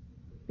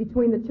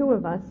between the two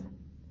of us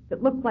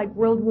that looked like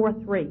World War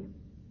III.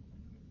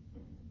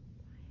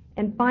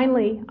 And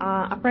finally,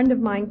 a friend of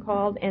mine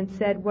called and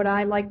said, would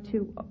I like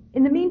to...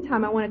 In the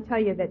meantime, I want to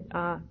tell you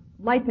that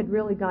life had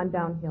really gone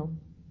downhill.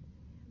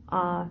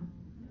 I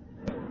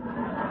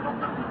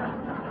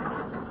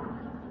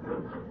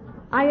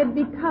had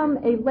become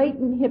a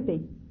latent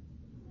hippie.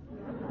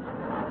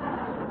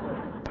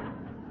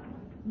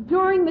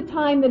 During the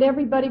time that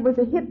everybody was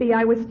a hippie,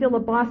 I was still a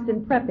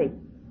Boston preppy.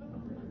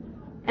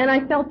 And I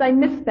felt I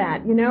missed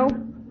that, you know?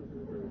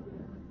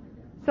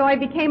 So I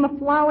became a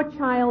flower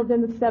child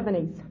in the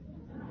 70s.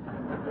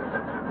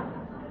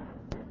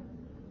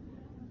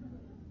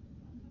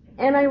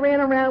 And I ran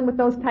around with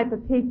those type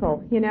of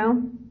people, you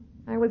know?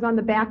 I was on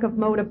the back of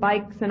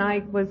motorbikes, and I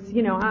was,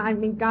 you know, I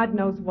mean, God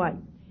knows what.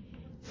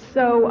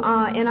 So,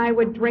 and I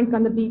would drink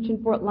on the beach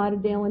in Fort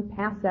Lauderdale and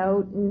pass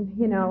out, and,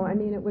 you know, I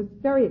mean, it was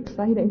very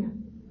exciting.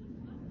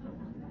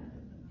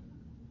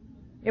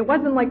 It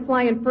wasn't like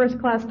flying first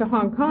class to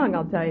Hong Kong,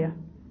 I'll tell you.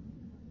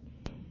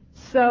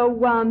 So,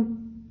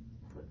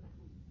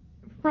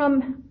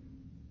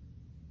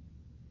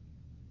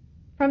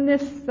 from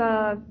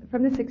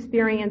this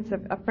experience,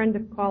 a friend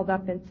had called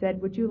up and said,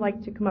 would you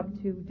like to come up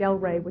to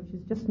Delray, which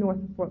is just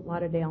north of Fort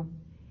Lauderdale,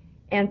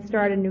 and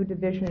start a new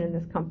division in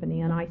this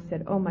company? And I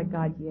said, oh my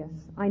God, yes,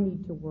 I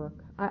need to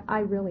work. I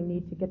really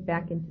need to get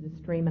back into the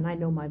stream, and I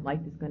know my life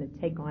is going to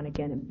take on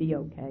again and be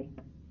okay.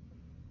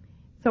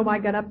 So I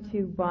got up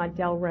to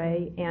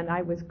Delray, and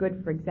I was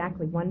good for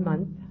exactly 1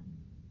 month.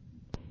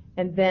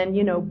 And then,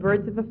 you know,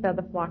 birds of a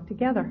feather flock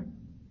together.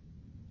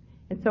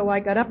 And so I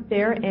got up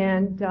there,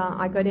 and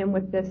I got in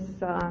with this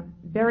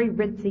very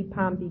ritzy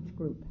Palm Beach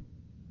group.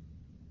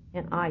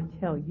 And I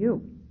tell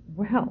you,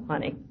 well,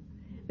 honey,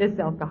 this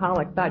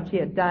alcoholic thought she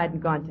had died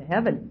and gone to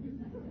heaven.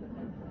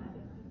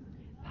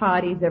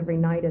 Parties every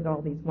night at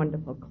all these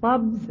wonderful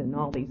clubs, and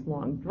all these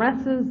long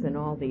dresses, and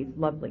all these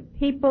lovely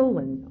people,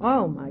 and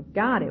oh my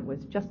God, it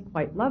was just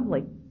quite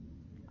lovely.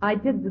 I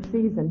did the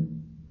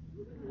season.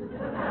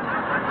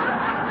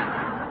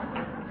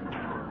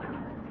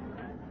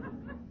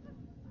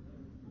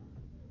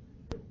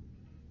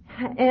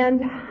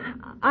 And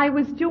I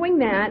was doing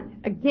that,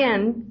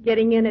 again,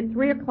 getting in at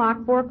 3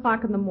 o'clock, 4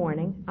 o'clock in the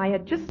morning. I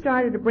had just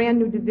started a brand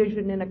new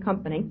division in a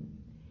company.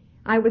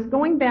 I was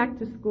going back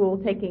to school,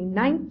 taking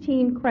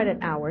 19 credit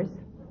hours,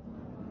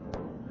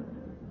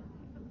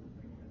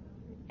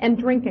 and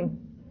drinking.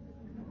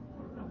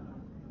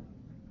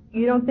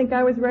 You don't think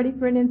I was ready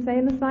for an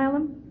insane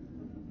asylum?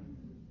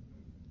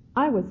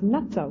 I was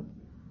nutso.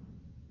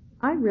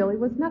 I really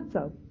was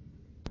nutso.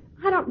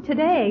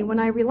 Today, when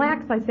I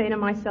relax, I say to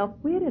myself,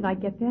 where did I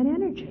get that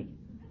energy?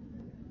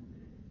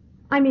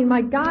 I mean,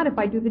 my God, if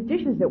I do the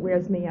dishes, it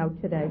wears me out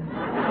today.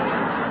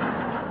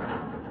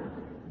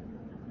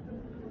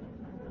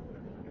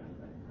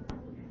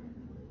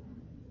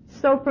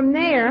 So from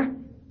there,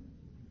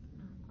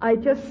 I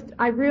just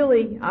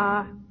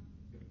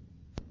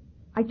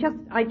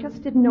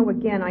didn't know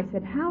again. I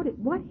said,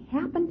 what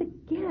happened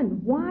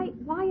again? Why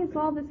is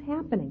all this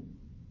happening?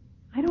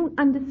 I don't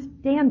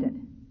understand it.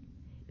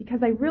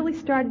 Because I really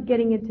started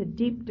getting into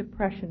deep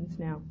depressions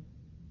now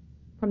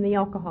from the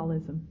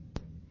alcoholism.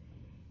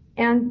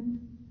 And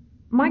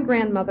my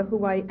grandmother,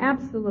 who I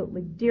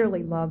absolutely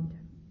dearly loved,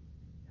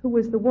 who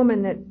was the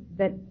woman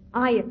that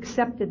I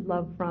accepted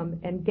love from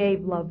and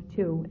gave love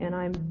to, and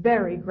I'm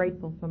very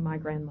grateful for my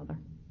grandmother.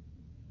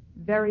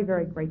 Very,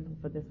 very grateful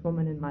for this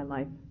woman in my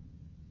life.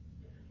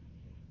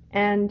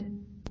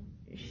 And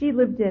she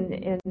lived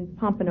in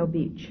Pompano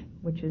Beach,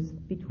 which is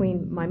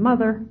between my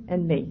mother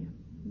and me,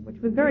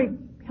 which was very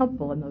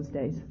helpful in those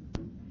days.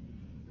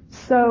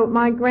 So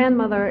my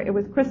grandmother, it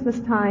was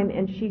Christmas time,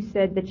 and she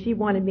said that she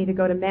wanted me to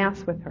go to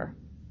Mass with her.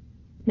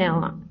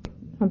 Now,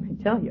 let me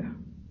tell you,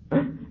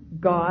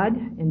 God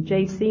and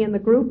JC in the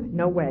group,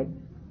 no way.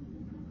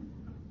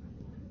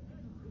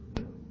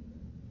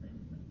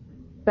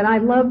 But I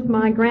loved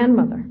my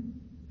grandmother,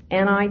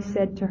 and I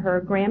said to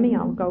her, Grammy,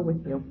 I'll go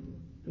with you,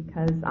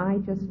 because I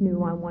just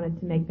knew I wanted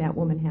to make that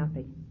woman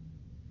happy.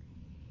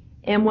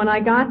 And when I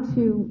got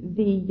to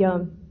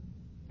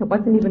it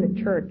wasn't even a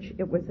church,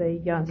 it was a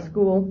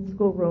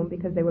schoolroom,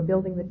 because they were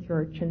building the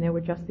church, and there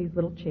were just these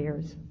little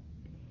chairs.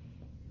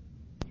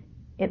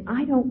 And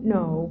I don't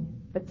know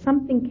But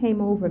something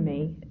came over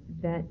me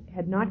that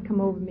had not come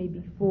over me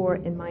before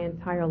in my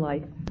entire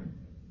life.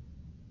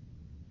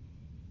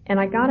 And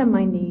I got on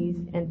my knees,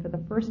 and for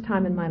the first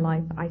time in my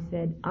life, I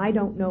said, I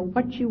don't know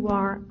what you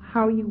are,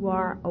 how you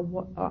are,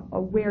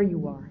 or where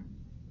you are.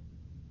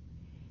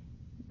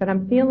 But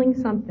I'm feeling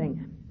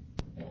something,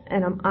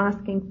 and I'm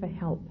asking for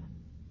help,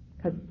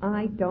 because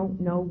I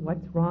don't know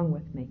what's wrong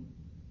with me.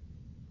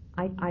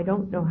 I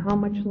don't know how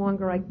much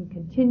longer I can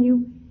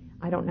continue.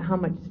 I don't know how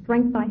much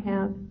strength I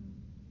have.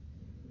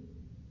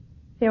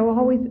 See, I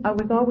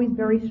was always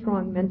very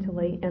strong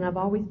mentally, and I've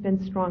always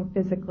been strong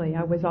physically.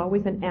 I was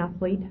always an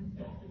athlete.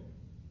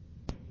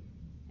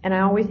 And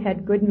I always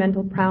had good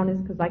mental prowess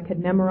because I could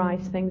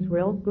memorize things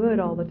real good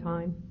all the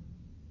time.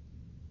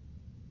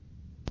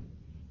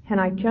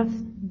 And I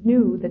just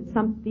knew that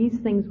these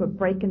things were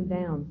breaking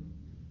down.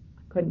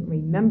 I couldn't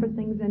remember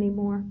things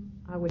anymore.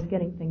 I was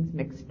getting things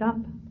mixed up.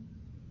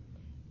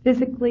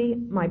 Physically,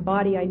 my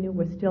body I knew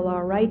was still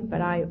all right,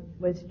 but I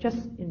was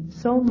just in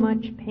so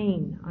much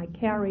pain. I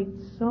carried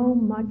so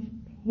much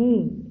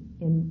pain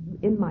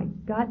in my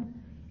gut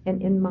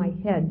and in my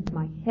head.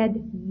 My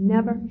head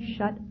never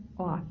shut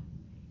off.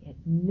 It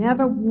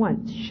never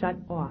once shut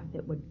off.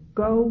 It would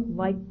go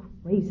like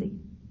crazy.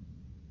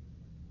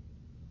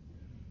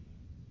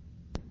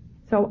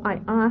 So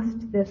I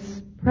asked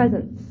this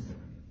presence.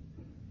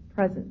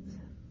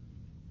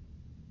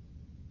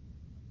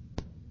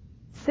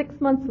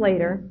 6 months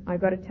later, I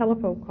got a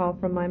telephone call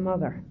from my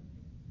mother.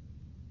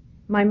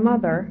 My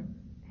mother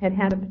had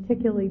had a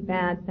particularly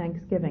bad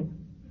Thanksgiving.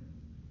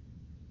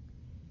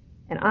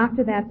 And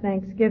after that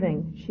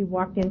Thanksgiving, she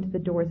walked into the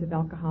doors of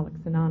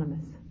Alcoholics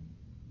Anonymous.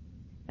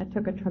 That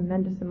took a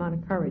tremendous amount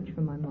of courage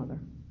for my mother,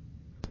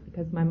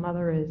 because my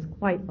mother is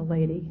quite a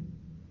lady,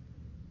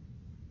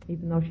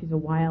 even though she's a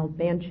wild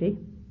banshee.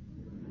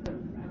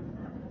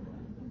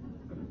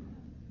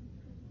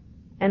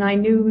 And I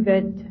knew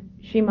that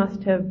she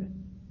must have,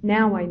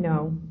 now I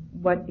know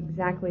what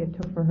exactly it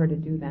took for her to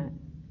do that.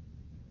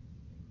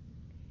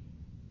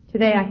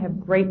 Today I have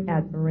great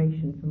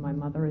admiration for my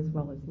mother as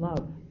well as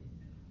love.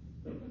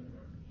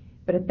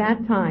 But at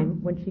that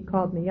time, when she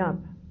called me up,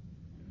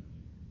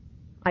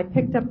 I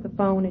picked up the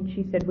phone and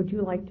she said, would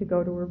you like to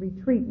go to a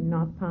retreat in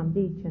North Palm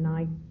Beach? And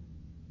I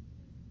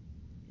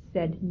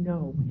said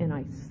no, and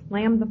I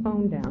slammed the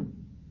phone down.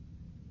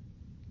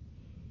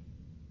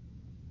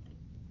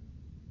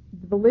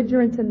 The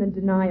belligerence and the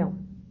denial.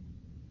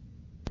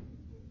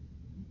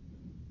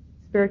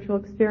 Spiritual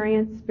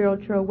experience,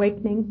 spiritual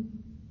awakening.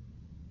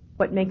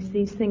 What makes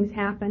these things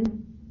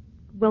happen?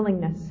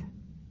 Willingness.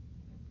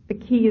 The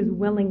key is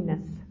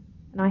willingness.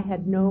 And I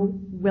had no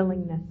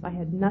willingness. I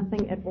had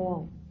nothing at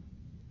all.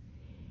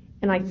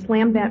 And I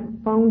slammed that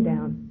phone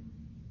down.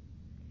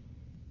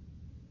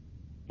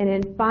 And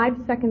in 5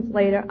 seconds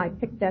later, I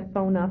picked that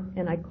phone up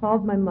and I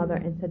called my mother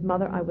and said,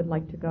 Mother, I would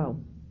like to go.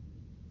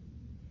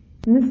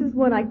 And this is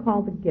what I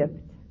call the gift.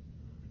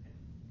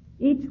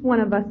 Each one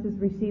of us has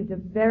received a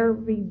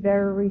very,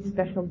 very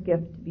special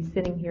gift to be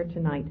sitting here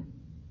tonight.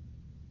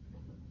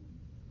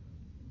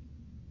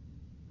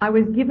 I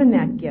was given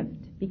that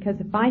gift because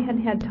if I had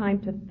had time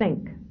to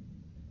think,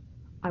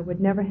 I would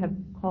never have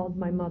called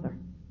my mother.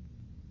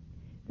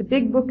 The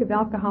big book of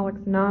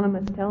Alcoholics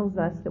Anonymous tells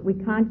us that we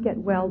can't get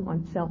well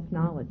on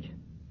self-knowledge.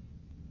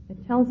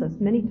 It tells us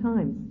many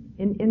times,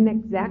 in the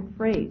exact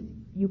phrase,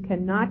 you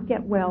cannot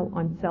get well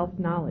on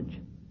self-knowledge.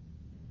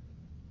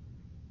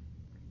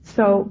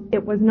 So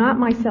it was not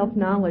my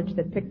self-knowledge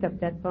that picked up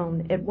that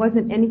phone. It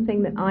wasn't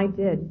anything that I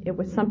did. It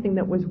was something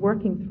that was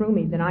working through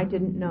me that I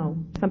didn't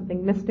know.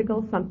 Something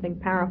mystical, something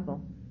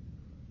powerful.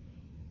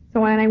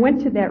 So when I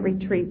went to that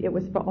retreat, it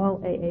was for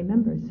all AA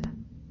members.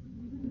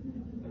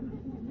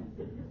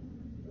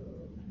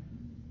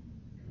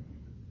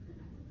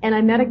 And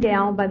I met a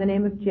gal by the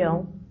name of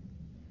Jill,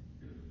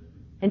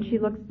 and she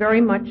looks very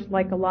much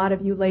like a lot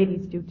of you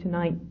ladies do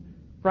tonight.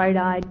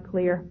 Bright-eyed,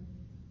 clear,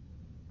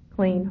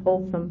 clean,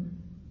 wholesome,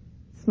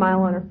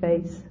 smile on her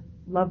face,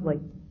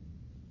 lovely.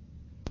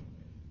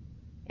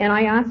 And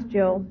I asked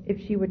Jill if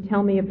she would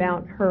tell me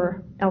about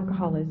her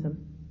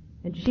alcoholism.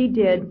 And she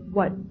did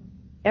what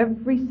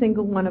every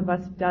single one of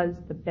us does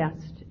the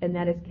best, and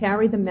that is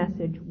carry the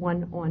message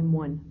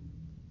one-on-one.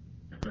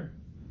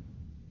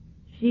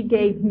 She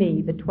gave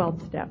me the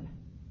 12th step.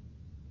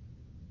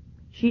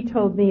 She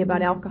told me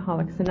about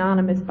Alcoholics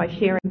Anonymous by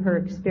sharing her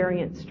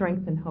experience,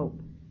 strength, and hope.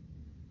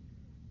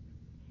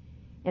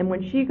 And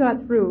when she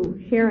got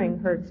through sharing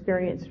her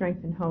experience,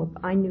 strength, and hope,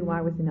 I knew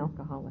I was an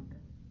alcoholic.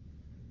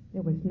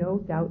 There was no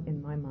doubt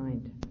in my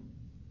mind.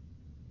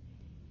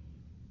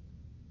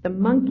 The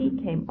monkey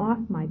came off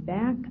my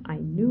back. I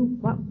knew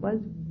what was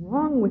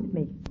wrong with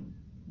me.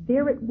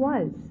 There it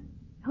was,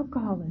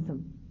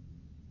 alcoholism.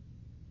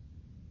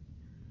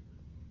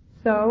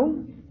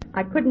 So,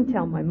 I couldn't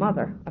tell my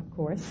mother, of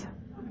course.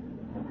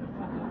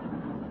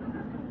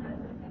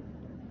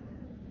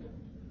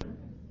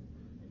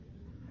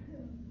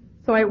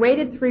 So I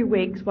waited 3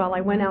 weeks while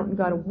I went out and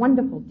got a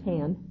wonderful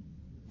tan,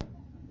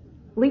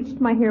 bleached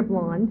my hair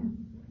blonde.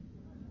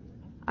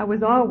 I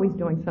was always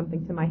doing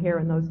something to my hair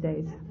in those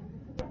days.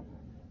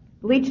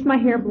 bleached my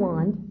hair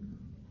blonde,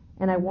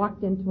 and I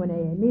walked into an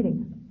AA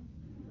meeting.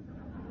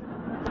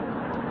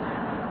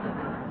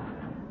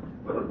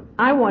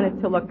 I wanted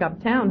to look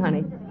uptown,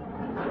 honey.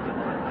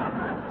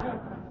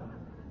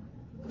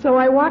 So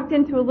I walked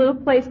into a little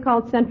place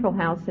called Central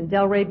House in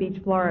Delray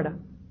Beach, Florida.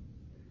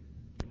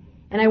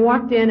 And I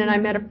walked in and I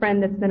met a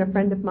friend that's been a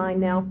friend of mine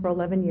now for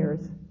 11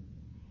 years.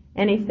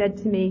 And he said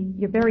to me,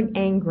 "You're very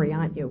angry,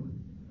 aren't you?"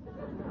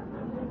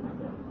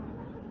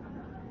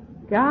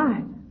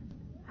 God,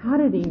 how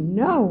did he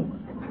know?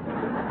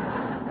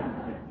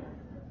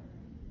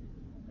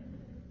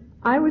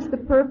 I was the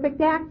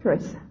perfect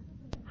actress.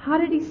 How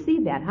did he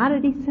see that? How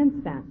did he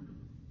sense that?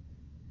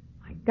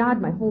 My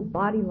God, my whole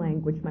body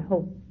language, my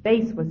whole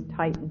face was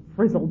tight and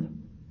frizzled.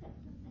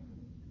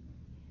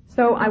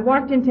 So I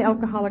walked into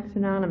Alcoholics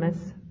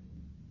Anonymous,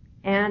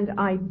 and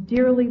I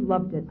dearly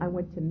loved it. I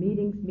went to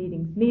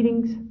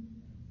meetings,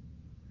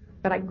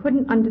 but I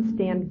couldn't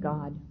understand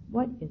God.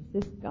 What is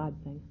this God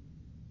thing?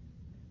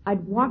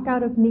 I'd walk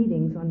out of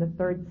meetings on the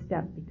third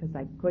step because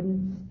I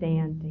couldn't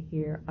stand to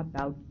hear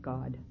about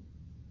God.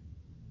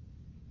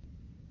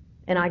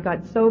 And I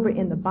got sober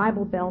in the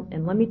Bible Belt,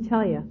 and let me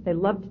tell you, they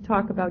love to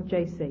talk about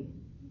JC.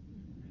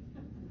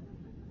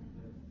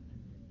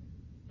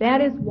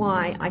 That is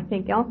why I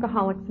think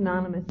Alcoholics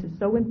Anonymous is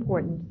so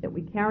important that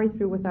we carry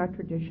through with our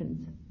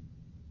traditions.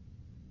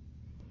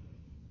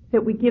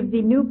 That we give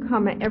the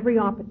newcomer every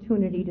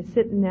opportunity to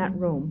sit in that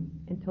room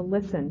and to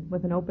listen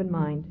with an open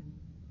mind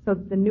so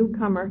that the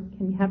newcomer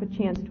can have a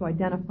chance to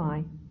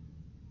identify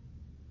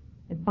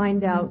and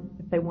find out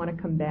if they want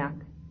to come back.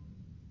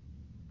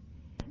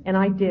 And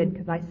I did,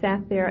 because I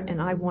sat there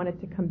and I wanted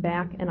to come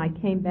back, and I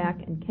came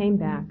back and came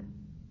back.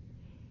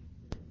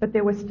 But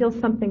there was still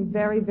something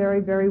very, very,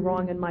 very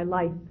wrong in my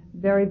life.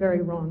 Very,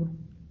 very wrong.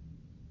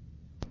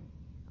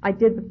 I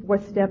did the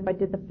fourth step, I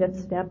did the fifth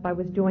step, I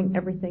was doing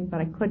everything,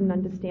 but I couldn't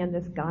understand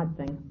this God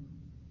thing.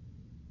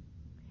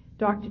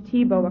 Dr.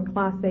 Tebow, a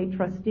Class A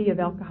trustee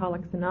of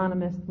Alcoholics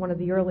Anonymous, one of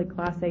the early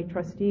Class A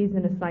trustees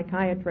and a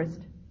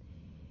psychiatrist,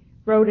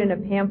 wrote in a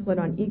pamphlet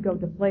on ego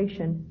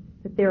deflation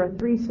that there are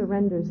 3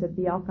 surrenders that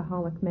the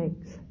alcoholic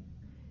makes.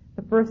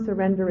 The first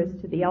surrender is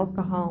to the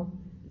alcohol,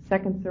 the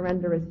second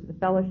surrender is to the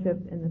fellowship,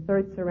 and the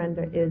third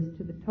surrender is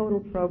to the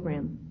total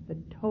program. The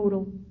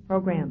total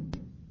program.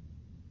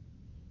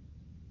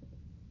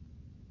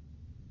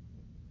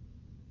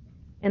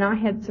 And I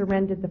had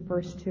surrendered the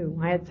first 2.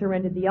 I had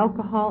surrendered the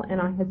alcohol and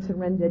I had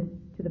surrendered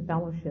to the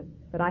fellowship.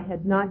 But I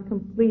had not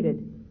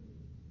completed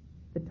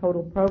the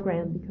total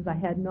program because I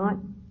had not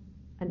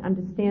an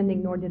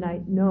understanding, nor did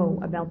I know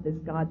about this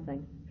God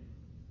thing.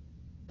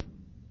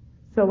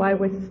 So I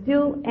was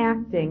still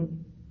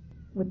acting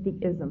with the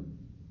ism.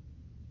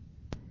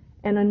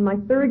 And in my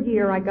 3rd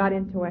year, I got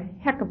into a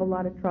heck of a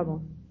lot of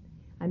trouble.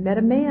 I met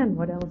a man,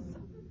 what else?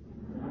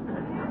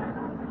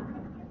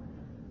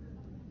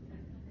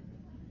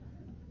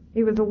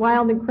 He was a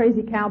wild and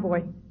crazy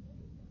cowboy.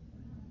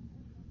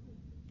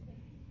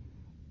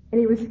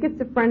 And he was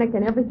schizophrenic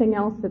and everything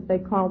else that they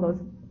call those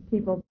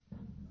people.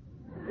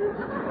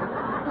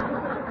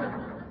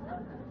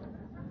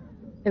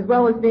 As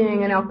well as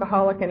being an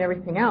alcoholic and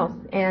everything else.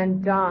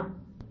 And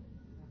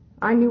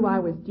I knew I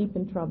was deep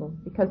in trouble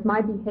because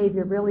my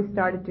behavior really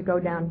started to go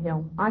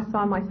downhill. I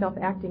saw myself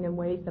acting in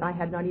ways that I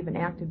had not even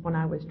acted when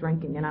I was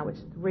drinking, and I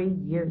was 3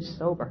 years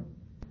sober.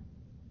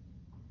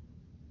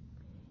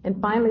 And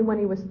finally, when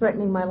he was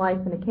threatening my life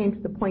and it came to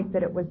the point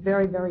that it was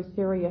very, very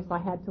serious, I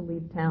had to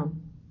leave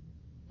town.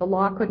 The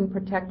law couldn't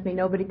protect me,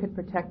 nobody could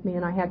protect me,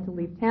 and I had to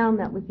leave town.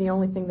 That was the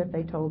only thing that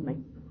they told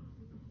me.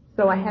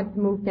 So I had to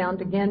move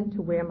down again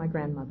to where my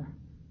grandmother.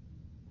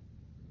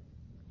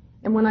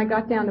 And when I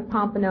got down to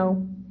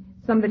Pompano,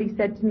 somebody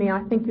said to me,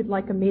 "I think you'd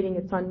like a meeting.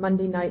 It's on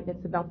Monday night, and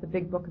it's about the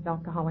big book of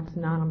Alcoholics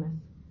Anonymous."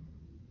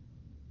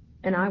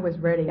 And I was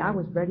ready. I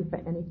was ready for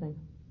anything.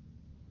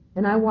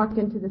 And I walked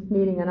into this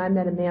meeting, and I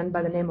met a man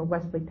by the name of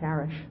Wesley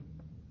Parrish.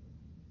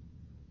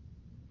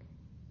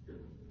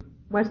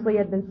 Wesley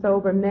had been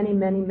sober many,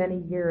 many, many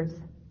years.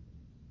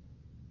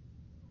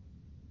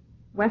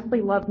 Wesley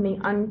loved me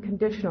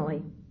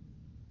unconditionally.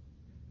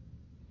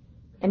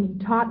 And he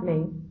taught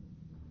me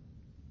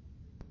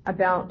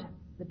about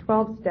the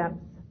 12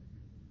 steps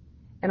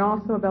and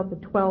also about the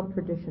 12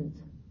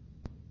 traditions.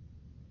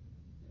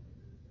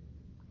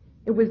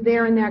 It was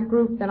there in that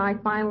group that I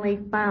finally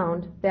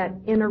found that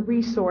inner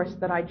resource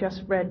that I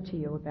just read to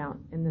you about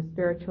in the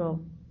spiritual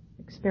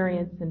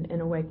experience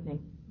and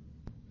awakening.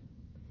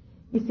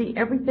 You see,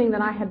 everything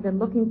that I had been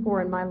looking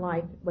for in my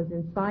life was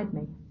inside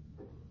me.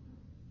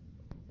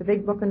 The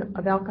big book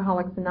of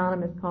Alcoholics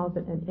Anonymous calls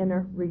it an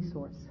inner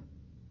resource.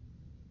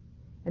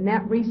 And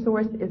that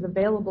resource is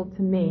available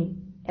to me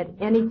at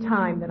any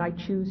time that I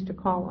choose to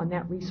call on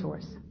that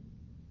resource.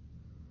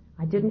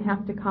 I didn't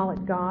have to call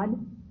it God.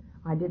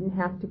 I didn't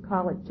have to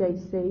call it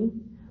JC.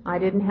 I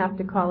didn't have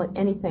to call it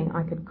anything.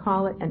 I could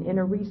call it an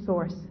inner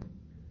resource,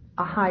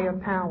 a higher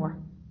power.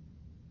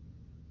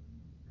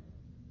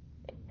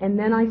 And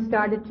then I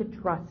started to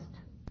trust.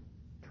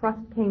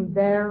 Trust came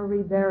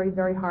very, very,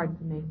 very hard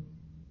for me.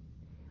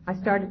 I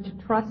started to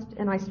trust,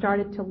 and I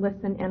started to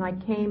listen, and I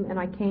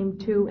came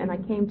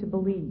to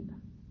believe.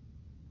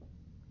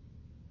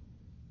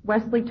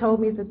 Wesley told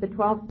me that the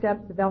 12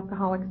 steps of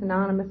Alcoholics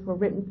Anonymous were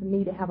written for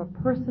me to have a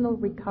personal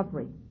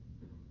recovery.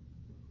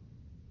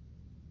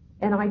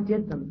 And I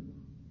did them.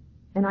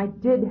 And I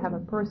did have a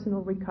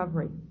personal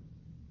recovery.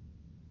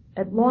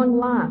 At long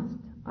last,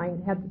 I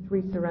had had the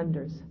 3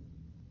 surrenders.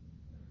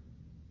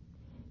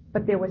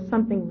 But there was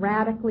something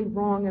radically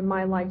wrong in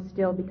my life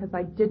still, because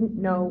I didn't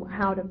know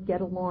how to get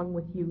along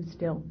with you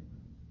still.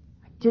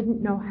 I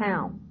didn't know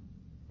how.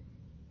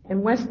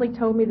 And Wesley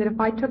told me that if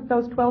I took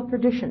those 12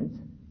 traditions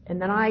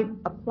and then I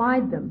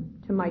applied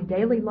them to my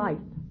daily life,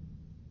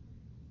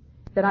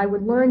 that I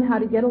would learn how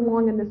to get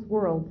along in this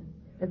world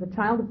as a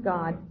child of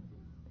God,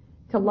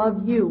 to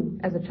love you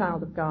as a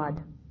child of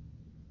God.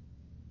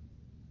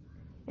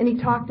 And he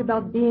talked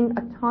about being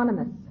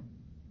autonomous,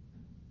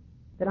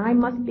 that I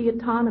must be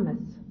autonomous,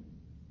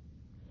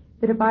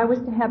 that if I was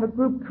to have a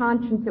group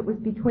conscience, it was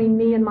between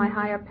me and my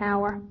higher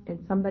power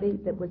and somebody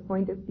that was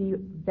going to be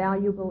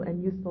valuable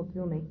and useful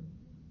to me.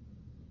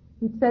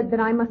 He said that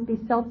I must be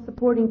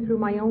self-supporting through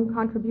my own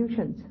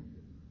contributions.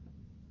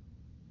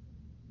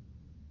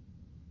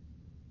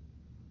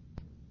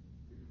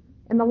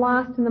 And the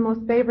last and the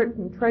most favorite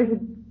and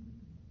treasured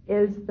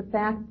is the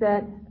fact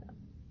that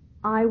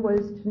I was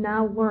to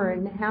now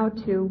learn how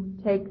to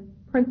take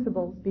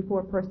principles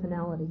before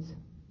personalities.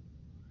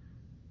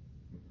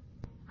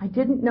 I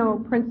didn't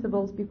know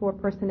principles before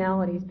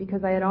personalities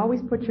because I had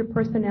always put your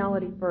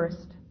personality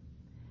first.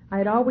 I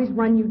had always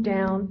run you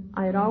down.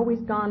 I had always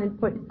gone and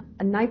put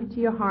a knife to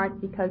your heart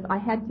because I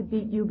had to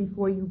beat you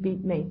before you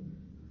beat me.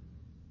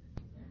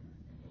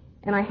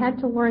 And I had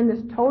to learn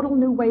this total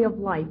new way of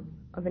life,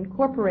 of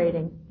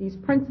incorporating these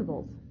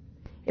principles.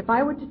 If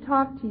I were to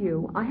talk to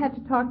you, I had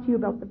to talk to you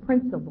about the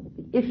principle,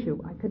 the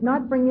issue. I could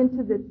not bring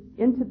into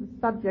the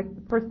subject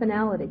the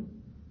personality.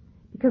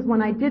 Because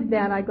when I did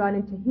that, I got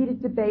into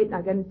heated debate,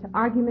 I got into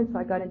arguments,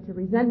 I got into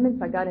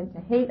resentments, I got into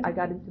hate, I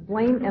got into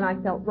blame, and I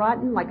felt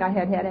rotten like I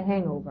had had a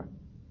hangover.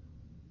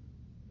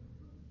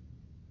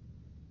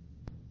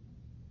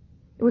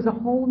 It was a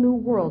whole new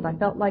world. I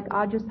felt like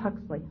Aldous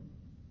Huxley.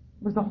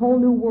 It was a whole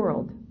new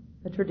world,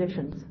 the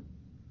traditions.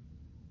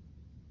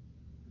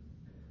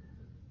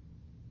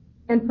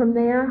 And from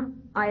there,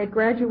 I had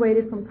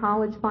graduated from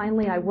college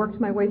finally. I worked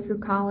my way through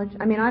college.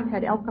 I mean, I've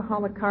had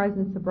alcoholic cars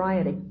in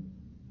sobriety.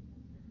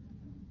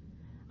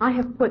 I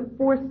have put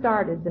 4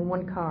 starters in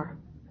one car.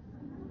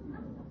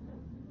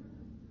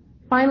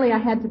 Finally, I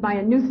had to buy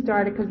a new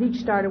starter because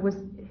each starter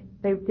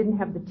they didn't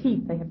have the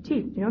teeth. They have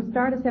teeth. You know,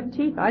 starters have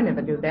teeth? I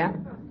never knew that.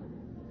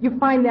 You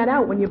find that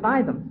out when you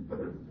buy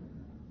them.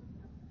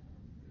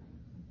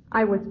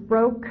 I was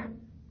broke,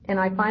 and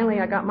I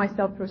got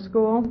myself through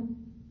school.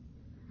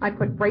 I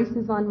put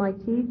braces on my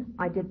teeth.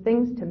 I did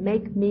things to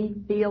make me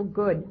feel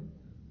good.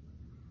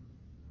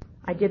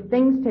 I did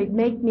things to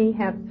make me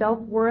have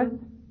self-worth,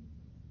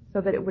 so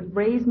that it would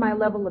raise my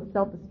level of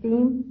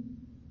self-esteem.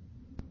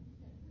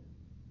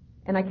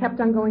 And I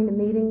kept on going to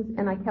meetings,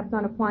 and I kept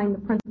on applying the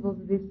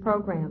principles of these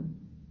programs.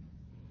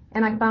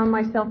 And I found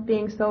myself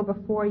being sober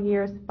 4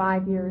 years,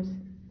 5 years,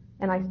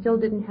 and I still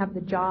didn't have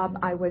the job.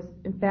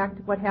 In fact,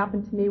 what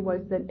happened to me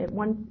was that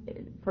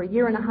for a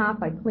year and a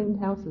half, I cleaned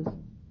houses.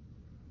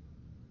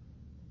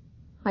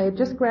 I had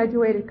just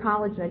graduated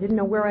college, and I didn't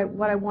know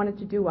what I wanted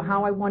to do or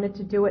how I wanted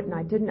to do it,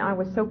 and I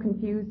was so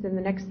confused, and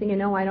the next thing you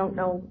know, I don't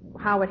know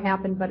how it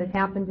happened, but it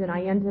happened, and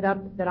I ended up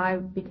that I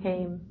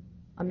became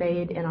a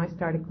maid, and I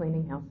started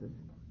cleaning houses.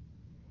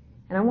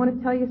 And I want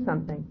to tell you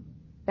something.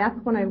 That's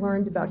when I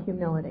learned about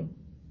humility.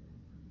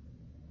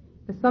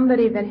 For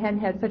somebody that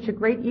had such a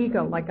great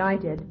ego like I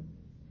did,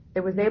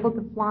 that was able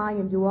to fly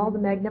and do all the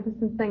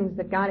magnificent things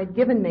that God had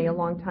given me a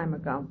long time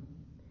ago,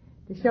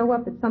 to show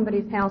up at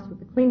somebody's house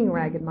with a cleaning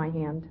rag in my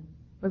hand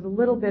was a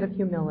little bit of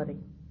humility.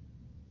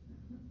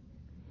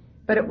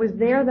 But it was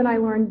there that I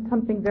learned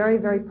something very,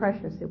 very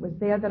precious. It was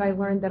there that I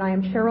learned that I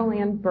am Cheryl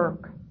Ann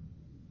Burke.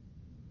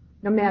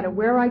 No matter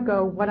where I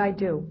go, what I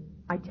do,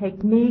 I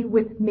take me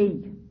with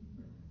me.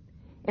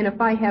 And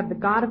if I have the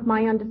God of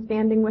my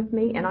understanding with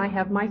me, and I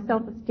have my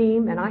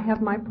self-esteem, and I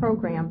have my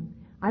program,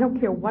 I don't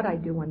care what I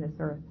do on this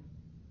earth.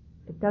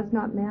 It does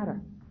not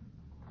matter.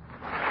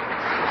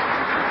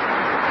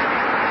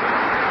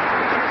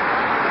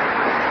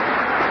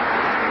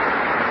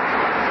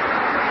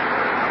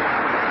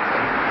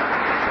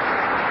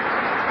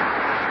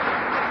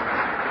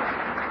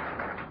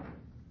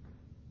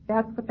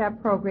 That's what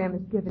that program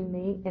has given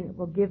me, and it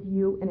will give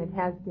you, and it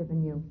has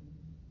given you.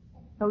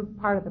 Those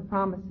are part of the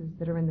promises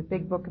that are in the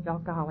big book of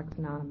Alcoholics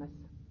Anonymous.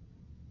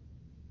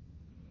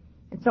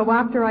 And so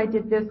after I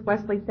did this,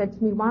 Wesley said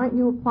to me, why don't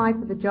you apply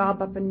for the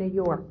job up in New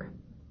York?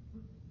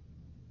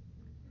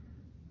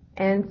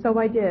 And so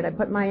I did. I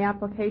put my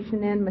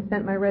application in, I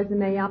sent my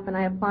resume up, and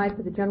I applied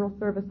for the General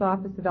Service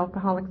Office of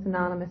Alcoholics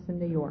Anonymous in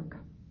New York.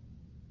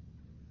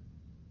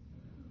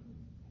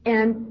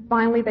 And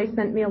finally, they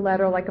sent me a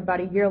letter like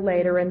about a year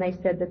later, and they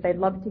said that they'd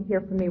love to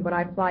hear from me would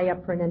I fly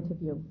up for an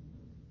interview.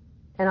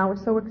 And I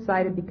was so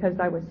excited because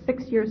I was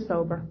 6 years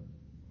sober,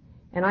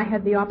 And I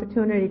had the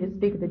opportunity to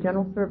speak at the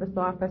General Service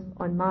Office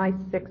on my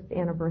 6th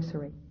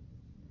anniversary.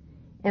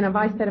 And if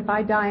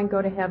I die and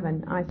go to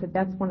heaven, I said,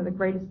 that's one of the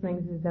greatest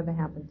things that's ever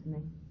happened to me.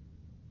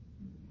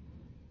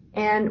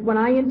 And when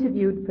I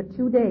interviewed for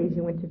 2 days,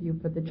 you interview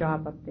for the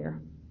job up there.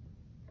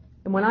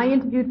 And when I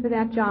interviewed for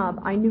that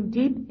job, I knew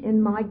deep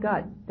in my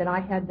gut that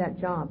I had that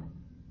job.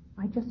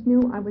 I just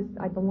knew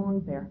I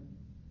belonged there.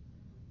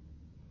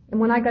 And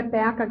when I got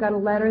back, I got a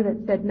letter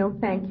that said, no,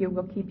 thank you,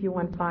 we'll keep you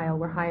on file,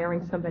 we're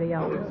hiring somebody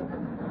else.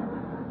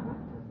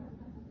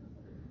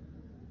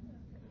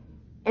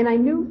 And I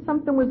knew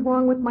something was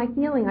wrong with my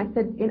feeling. I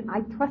said,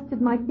 I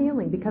trusted my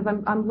feeling because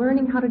I'm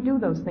learning how to do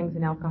those things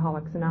in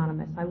Alcoholics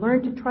Anonymous. I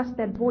learned to trust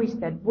that voice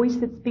that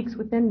speaks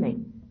within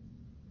me.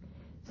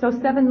 So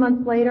 7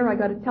 months later, I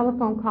got a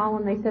telephone call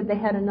and they said they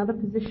had another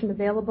position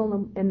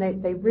available and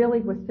they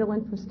really were still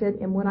interested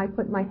in when I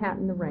put my hat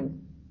in the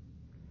ring.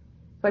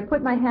 So I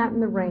put my hat in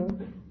the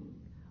ring,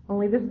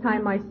 only this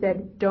time I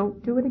said,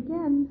 don't do it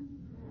again.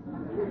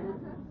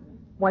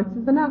 Once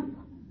is enough.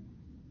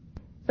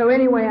 So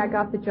anyway, I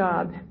got the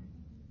job.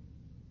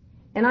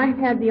 And I've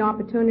had the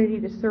opportunity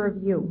to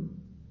serve you.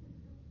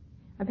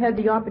 I've had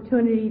the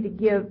opportunity to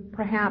give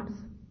perhaps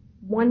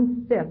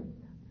 1/5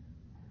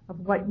 of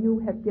what you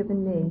have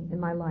given me in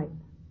my life.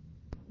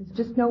 There's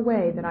just no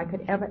way that I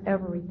could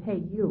ever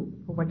repay you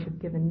for what you've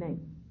given me.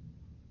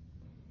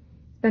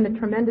 It's been a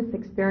tremendous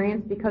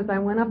experience because I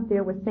went up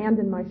there with sand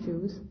in my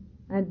shoes.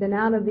 I had been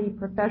out of the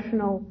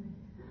professional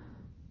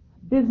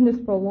business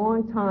for a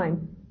long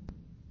time.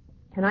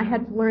 And I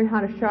had to learn how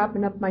to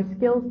sharpen up my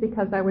skills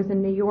because I was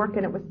in New York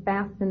and it was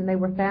fast and they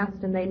were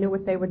fast and they knew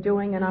what they were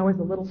doing and I was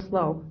a little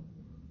slow.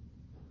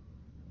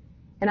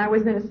 And I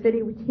was in a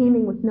city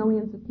teeming with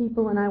millions of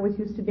people and I was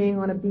used to being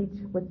on a beach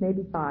with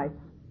maybe 5.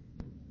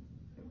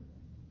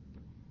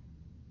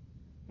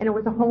 And it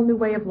was a whole new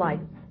way of life.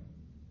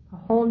 A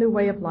whole new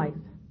way of life.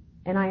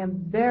 And I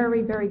am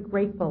very, very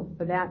grateful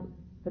for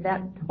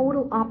that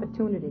total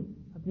opportunity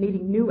of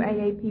meeting new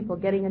AA people,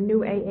 getting a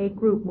new AA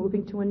group,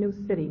 moving to a new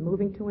city,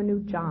 moving to a new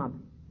job.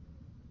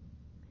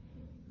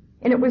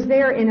 And it was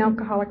there in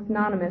Alcoholics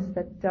Anonymous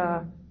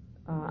that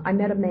I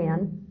met a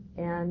man,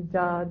 and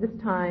this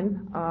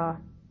time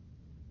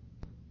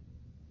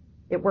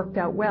it worked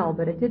out well,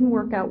 but it didn't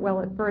work out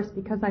well at first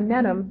because I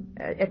met him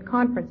at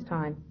conference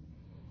time.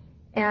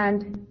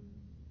 And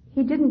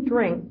he didn't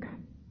drink,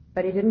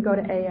 but he didn't go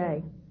to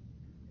AA.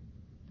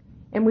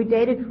 And we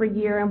dated for a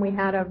year, and we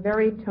had a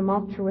very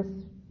tumultuous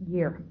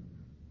year.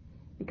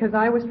 Because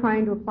I was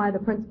trying to apply the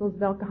principles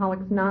of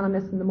Alcoholics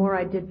Anonymous, and the more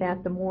I did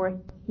that, the more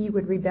he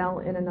would rebel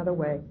in another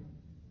way.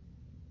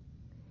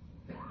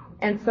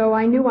 And so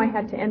I knew I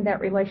had to end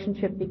that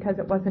relationship because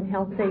it wasn't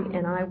healthy,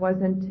 and I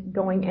wasn't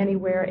going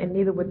anywhere, and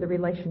neither would the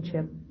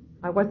relationship.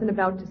 I wasn't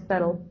about to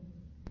settle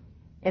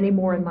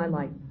anymore in my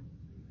life.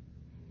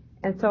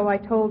 And so I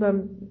told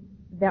him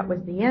that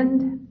was the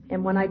end,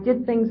 and when I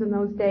did things in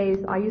those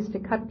days, I used to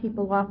cut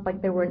people off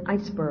like they were an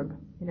iceberg,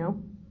 you know.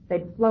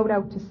 They'd float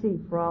out to sea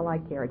for all I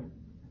cared.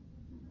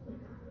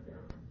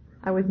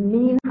 I was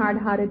mean,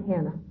 hard-hearted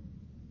Hannah.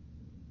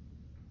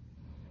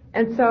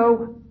 And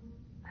so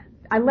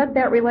I let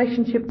that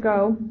relationship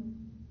go,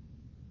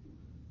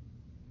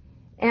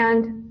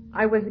 and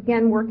I was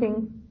again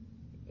working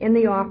in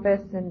the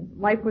office, and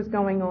life was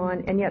going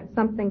on, and yet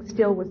something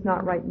still was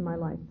not right in my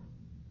life.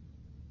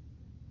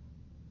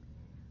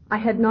 I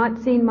had not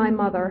seen my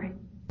mother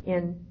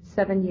in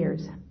 7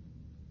 years.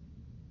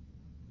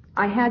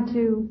 I had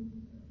to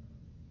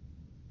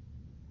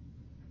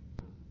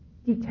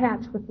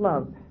detach with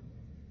love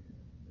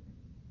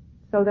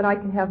so that I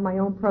could have my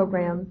own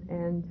program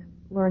and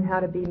learn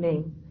how to be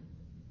me.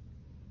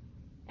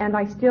 And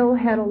I still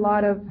had a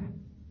lot of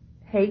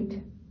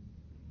hate,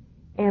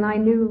 and I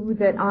knew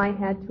that I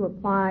had to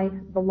apply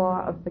the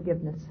law of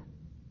forgiveness.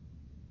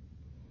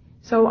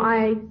 So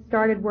I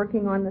started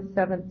working on the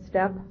 7th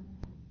step,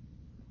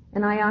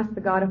 and I asked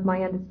the God of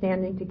my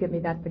understanding to give me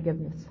that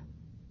forgiveness.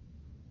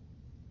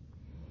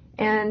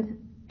 And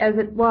as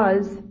it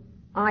was,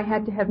 I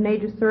had to have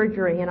major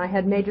surgery, and I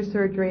had major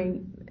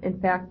surgery, in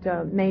fact,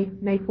 May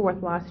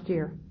 4th last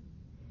year.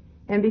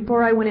 And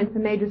before I went in for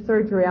major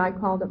surgery, I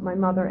called up my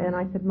mother, and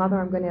I said, Mother,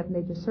 I'm going to have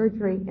major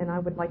surgery, and I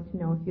would like to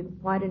know if you'd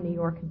fly to New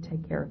York and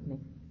take care of me.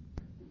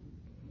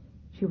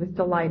 She was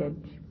delighted.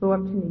 She flew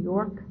up to New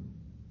York,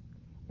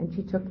 and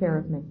she took care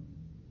of me.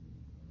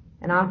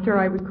 And after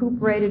I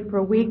recuperated for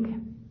a week,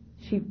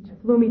 she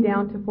flew me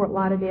down to Fort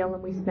Lauderdale,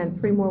 and we spent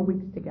 3 more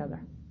weeks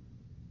together.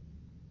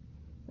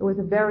 It was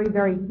a very,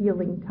 very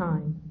healing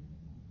time.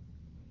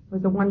 It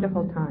was a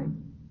wonderful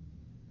time.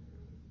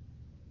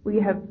 We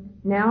have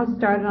now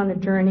started on a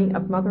journey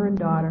of mother and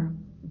daughter,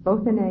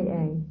 both in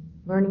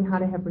AA, learning how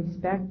to have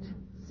respect,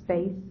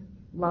 space,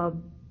 love,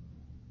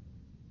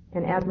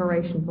 and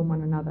admiration for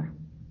one another.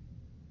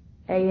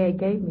 AA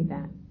gave me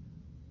that.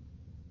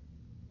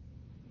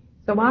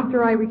 So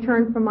after I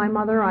returned from my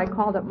mother, I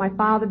called up my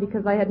father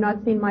because I had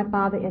not seen my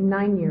father in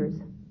 9 years.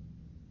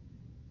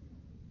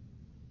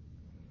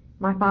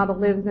 My father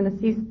lives in a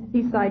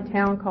seaside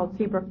town called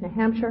Seabrook, New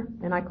Hampshire,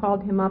 and I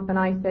called him up and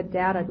I said,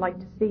 Dad, I'd like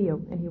to see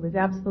you. And he was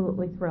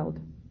absolutely thrilled.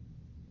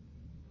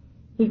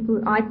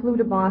 I flew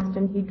to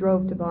Boston, he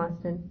drove to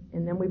Boston,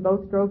 and then we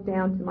both drove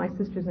down to my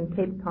sister's in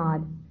Cape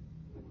Cod.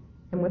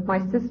 And with my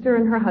sister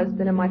and her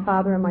husband and my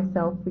father and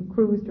myself, we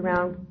cruised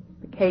around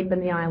the Cape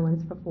and the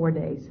islands for 4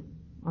 days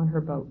on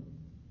her boat.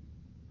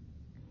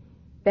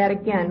 That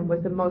again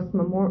was the most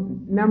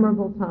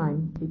memorable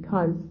time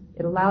because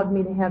it allowed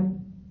me to have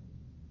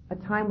a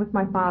time with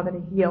my father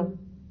to heal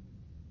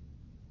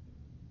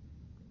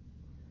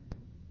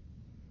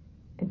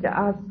and to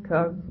ask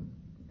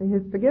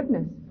his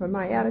forgiveness for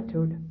my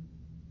attitude.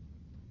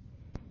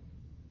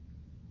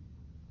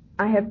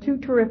 I have 2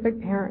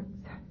 terrific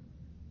parents,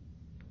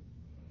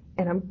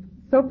 and I'm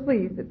so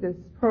pleased that this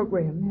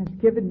program has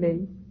given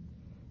me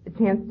a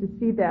chance to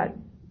see that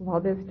while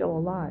they're still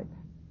alive.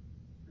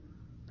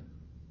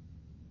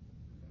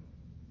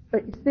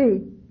 But you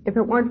see, if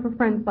it weren't for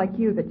friends like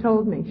you that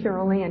told me,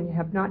 Cheryl Ann, you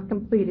have not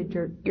completed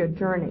your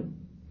journey.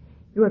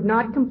 You have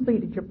not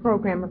completed your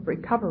program of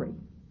recovery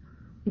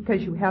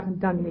because you haven't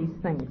done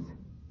these things.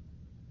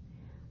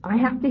 I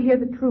have to hear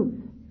the truth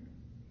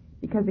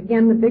because,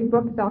 again, the big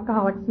book of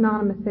Alcoholics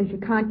Anonymous says you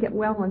can't get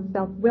well on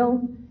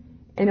self-will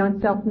and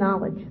on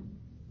self-knowledge.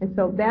 And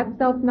so that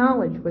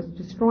self-knowledge was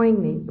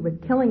destroying me. It was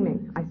killing me.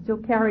 I still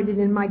carried it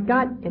in my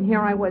gut, and here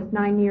I was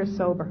 9 years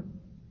sober.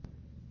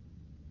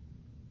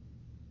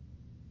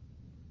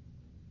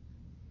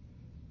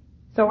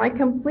 So I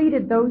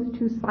completed those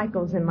 2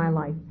 cycles in my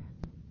life.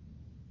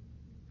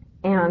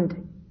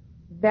 And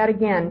that,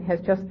 again,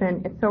 has just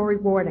been, it's so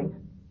rewarding.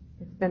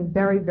 It's been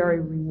very, very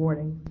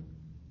rewarding.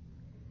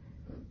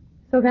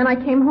 So then I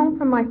came home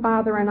from my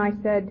father and I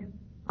said,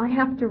 I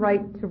have to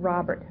write to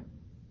Robert.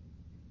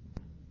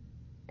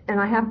 And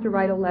I have to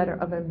write a letter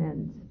of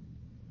amends.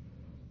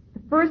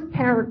 The first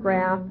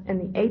paragraph in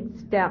the 8th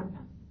step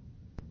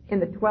in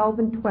the 12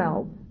 and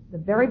 12, the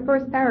very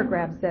first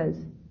paragraph says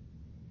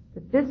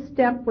that this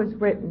step was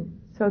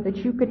written so that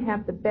you could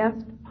have the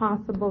best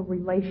possible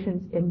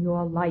relations in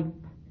your life.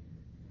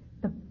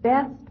 The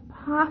best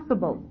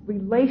possible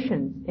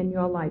relations in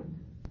your life.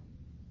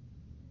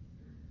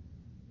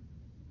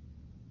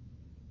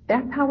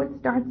 That's how it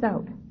starts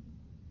out.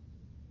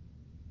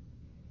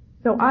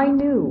 So I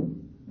knew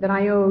that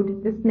I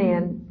owed this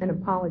man an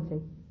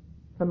apology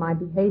for my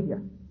behavior.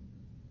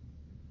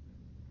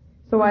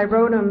 So I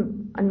wrote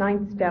him a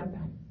 9th step,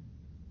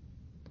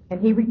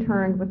 and he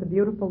returned with a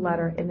beautiful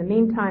letter. In the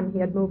meantime, he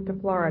had moved to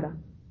Florida.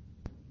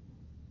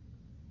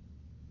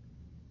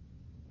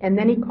 And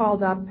then he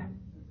called up,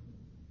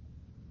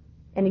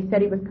 and he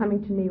said he was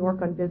coming to New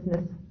York on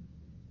business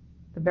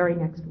the very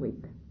next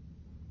week.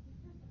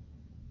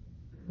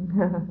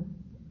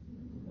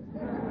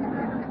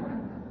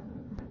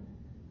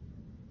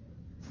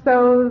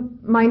 So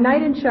my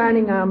knight in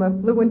shining armor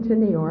flew into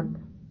New York,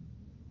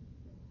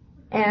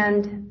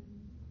 and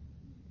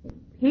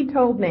he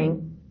told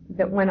me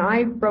that when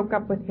I broke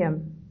up with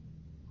him,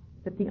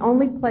 that the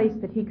only place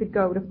that he could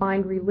go to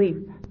find relief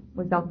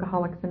was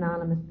Alcoholics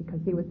Anonymous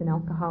because he was an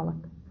alcoholic.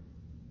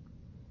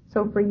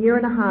 So for a year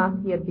and a half,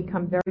 he had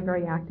become very,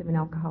 very active in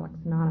Alcoholics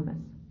Anonymous.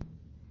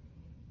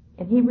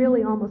 And he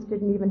really almost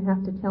didn't even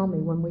have to tell me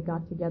when we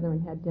got together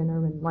and had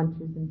dinner and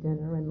lunches and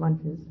dinner and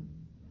lunches,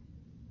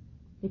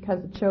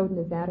 because it showed in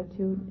his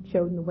attitude, it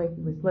showed in the way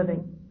he was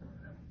living.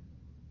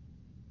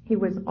 He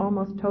was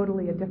almost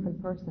totally a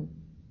different person.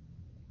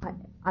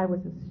 I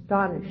was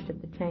astonished at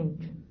the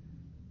change.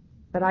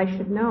 But I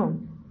should know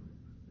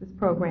this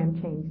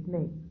program changed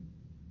me.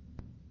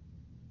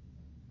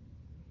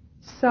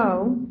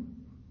 So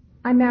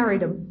I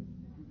married him.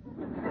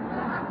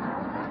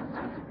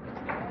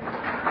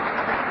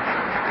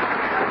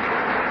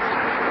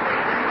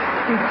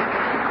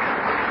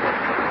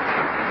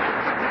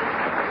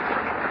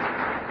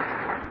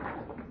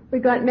 We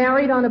got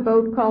married on a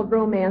boat called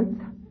Romance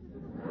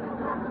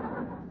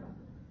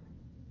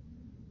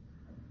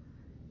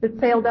that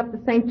sailed up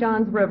the St.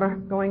 Johns River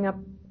going up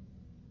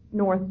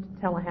north to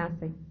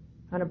Tallahassee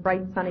on a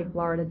bright, sunny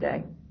Florida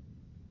day.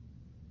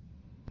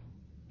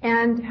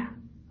 And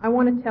I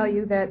want to tell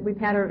you that we've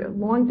had a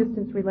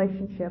long-distance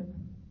relationship,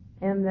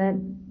 and that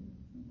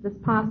this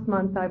past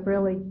month I've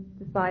really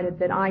decided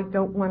that I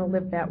don't want to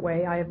live that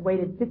way. I have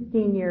waited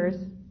 15 years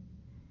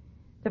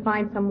to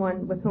find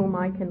someone with whom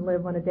I can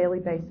live on a daily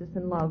basis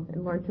and love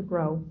and learn to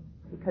grow,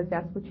 because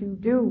that's what you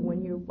do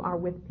when you are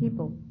with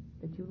people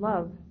that you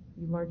love.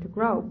 You learn to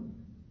grow.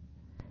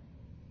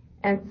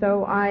 And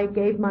so I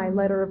gave my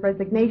letter of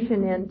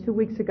resignation in 2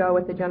 weeks ago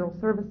at the General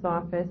Service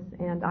Office,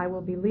 and I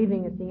will be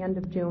leaving at the end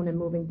of June and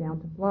moving down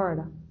to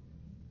Florida.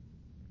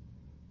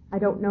 I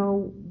don't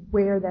know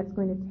where that's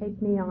going to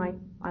take me.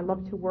 I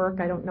love to work.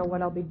 I don't know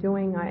what I'll be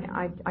doing.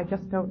 I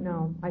just don't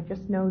know. I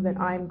just know that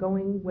I'm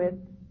going with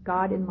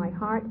God in my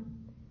heart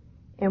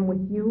and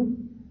with you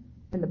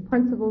and the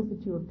principles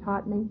that you have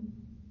taught me.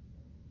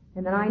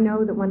 And then I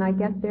know that when I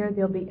get there,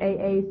 there'll be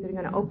AAs that are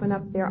going to open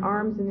up their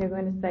arms and they're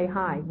going to say,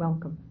 hi,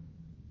 welcome.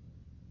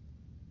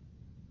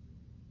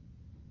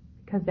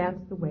 Because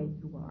that's the way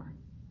you are.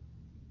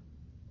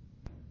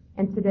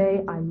 And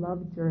today I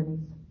love Journeys.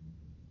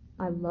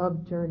 I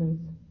love Journeys.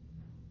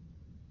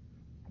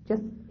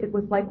 It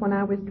was like when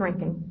I was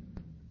drinking.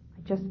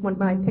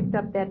 When I picked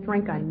up that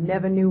drink, I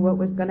never knew what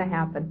was going to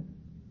happen.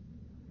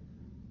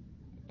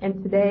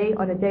 And today,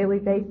 on a daily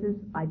basis,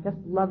 I just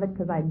love it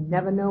because I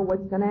never know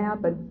what's going to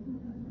happen.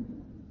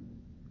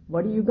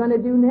 What are you going to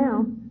do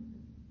now?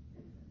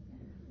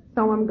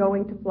 So I'm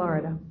going to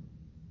Florida.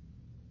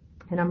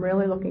 And I'm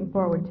really looking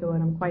forward to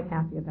it. I'm quite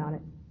happy about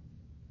it.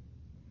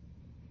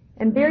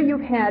 And there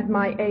you've had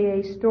my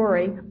AA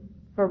story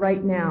for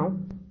right now.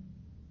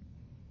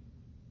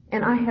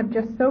 And I am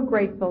just so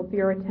grateful for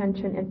your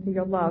attention and for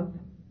your love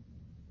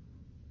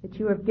that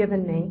you have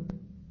given me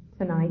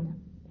tonight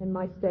in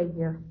my stay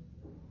here.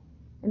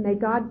 And may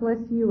God bless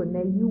you, and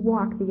may you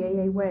walk the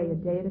AA way a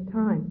day at a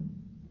time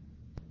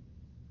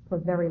for a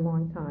very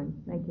long time.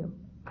 Thank you.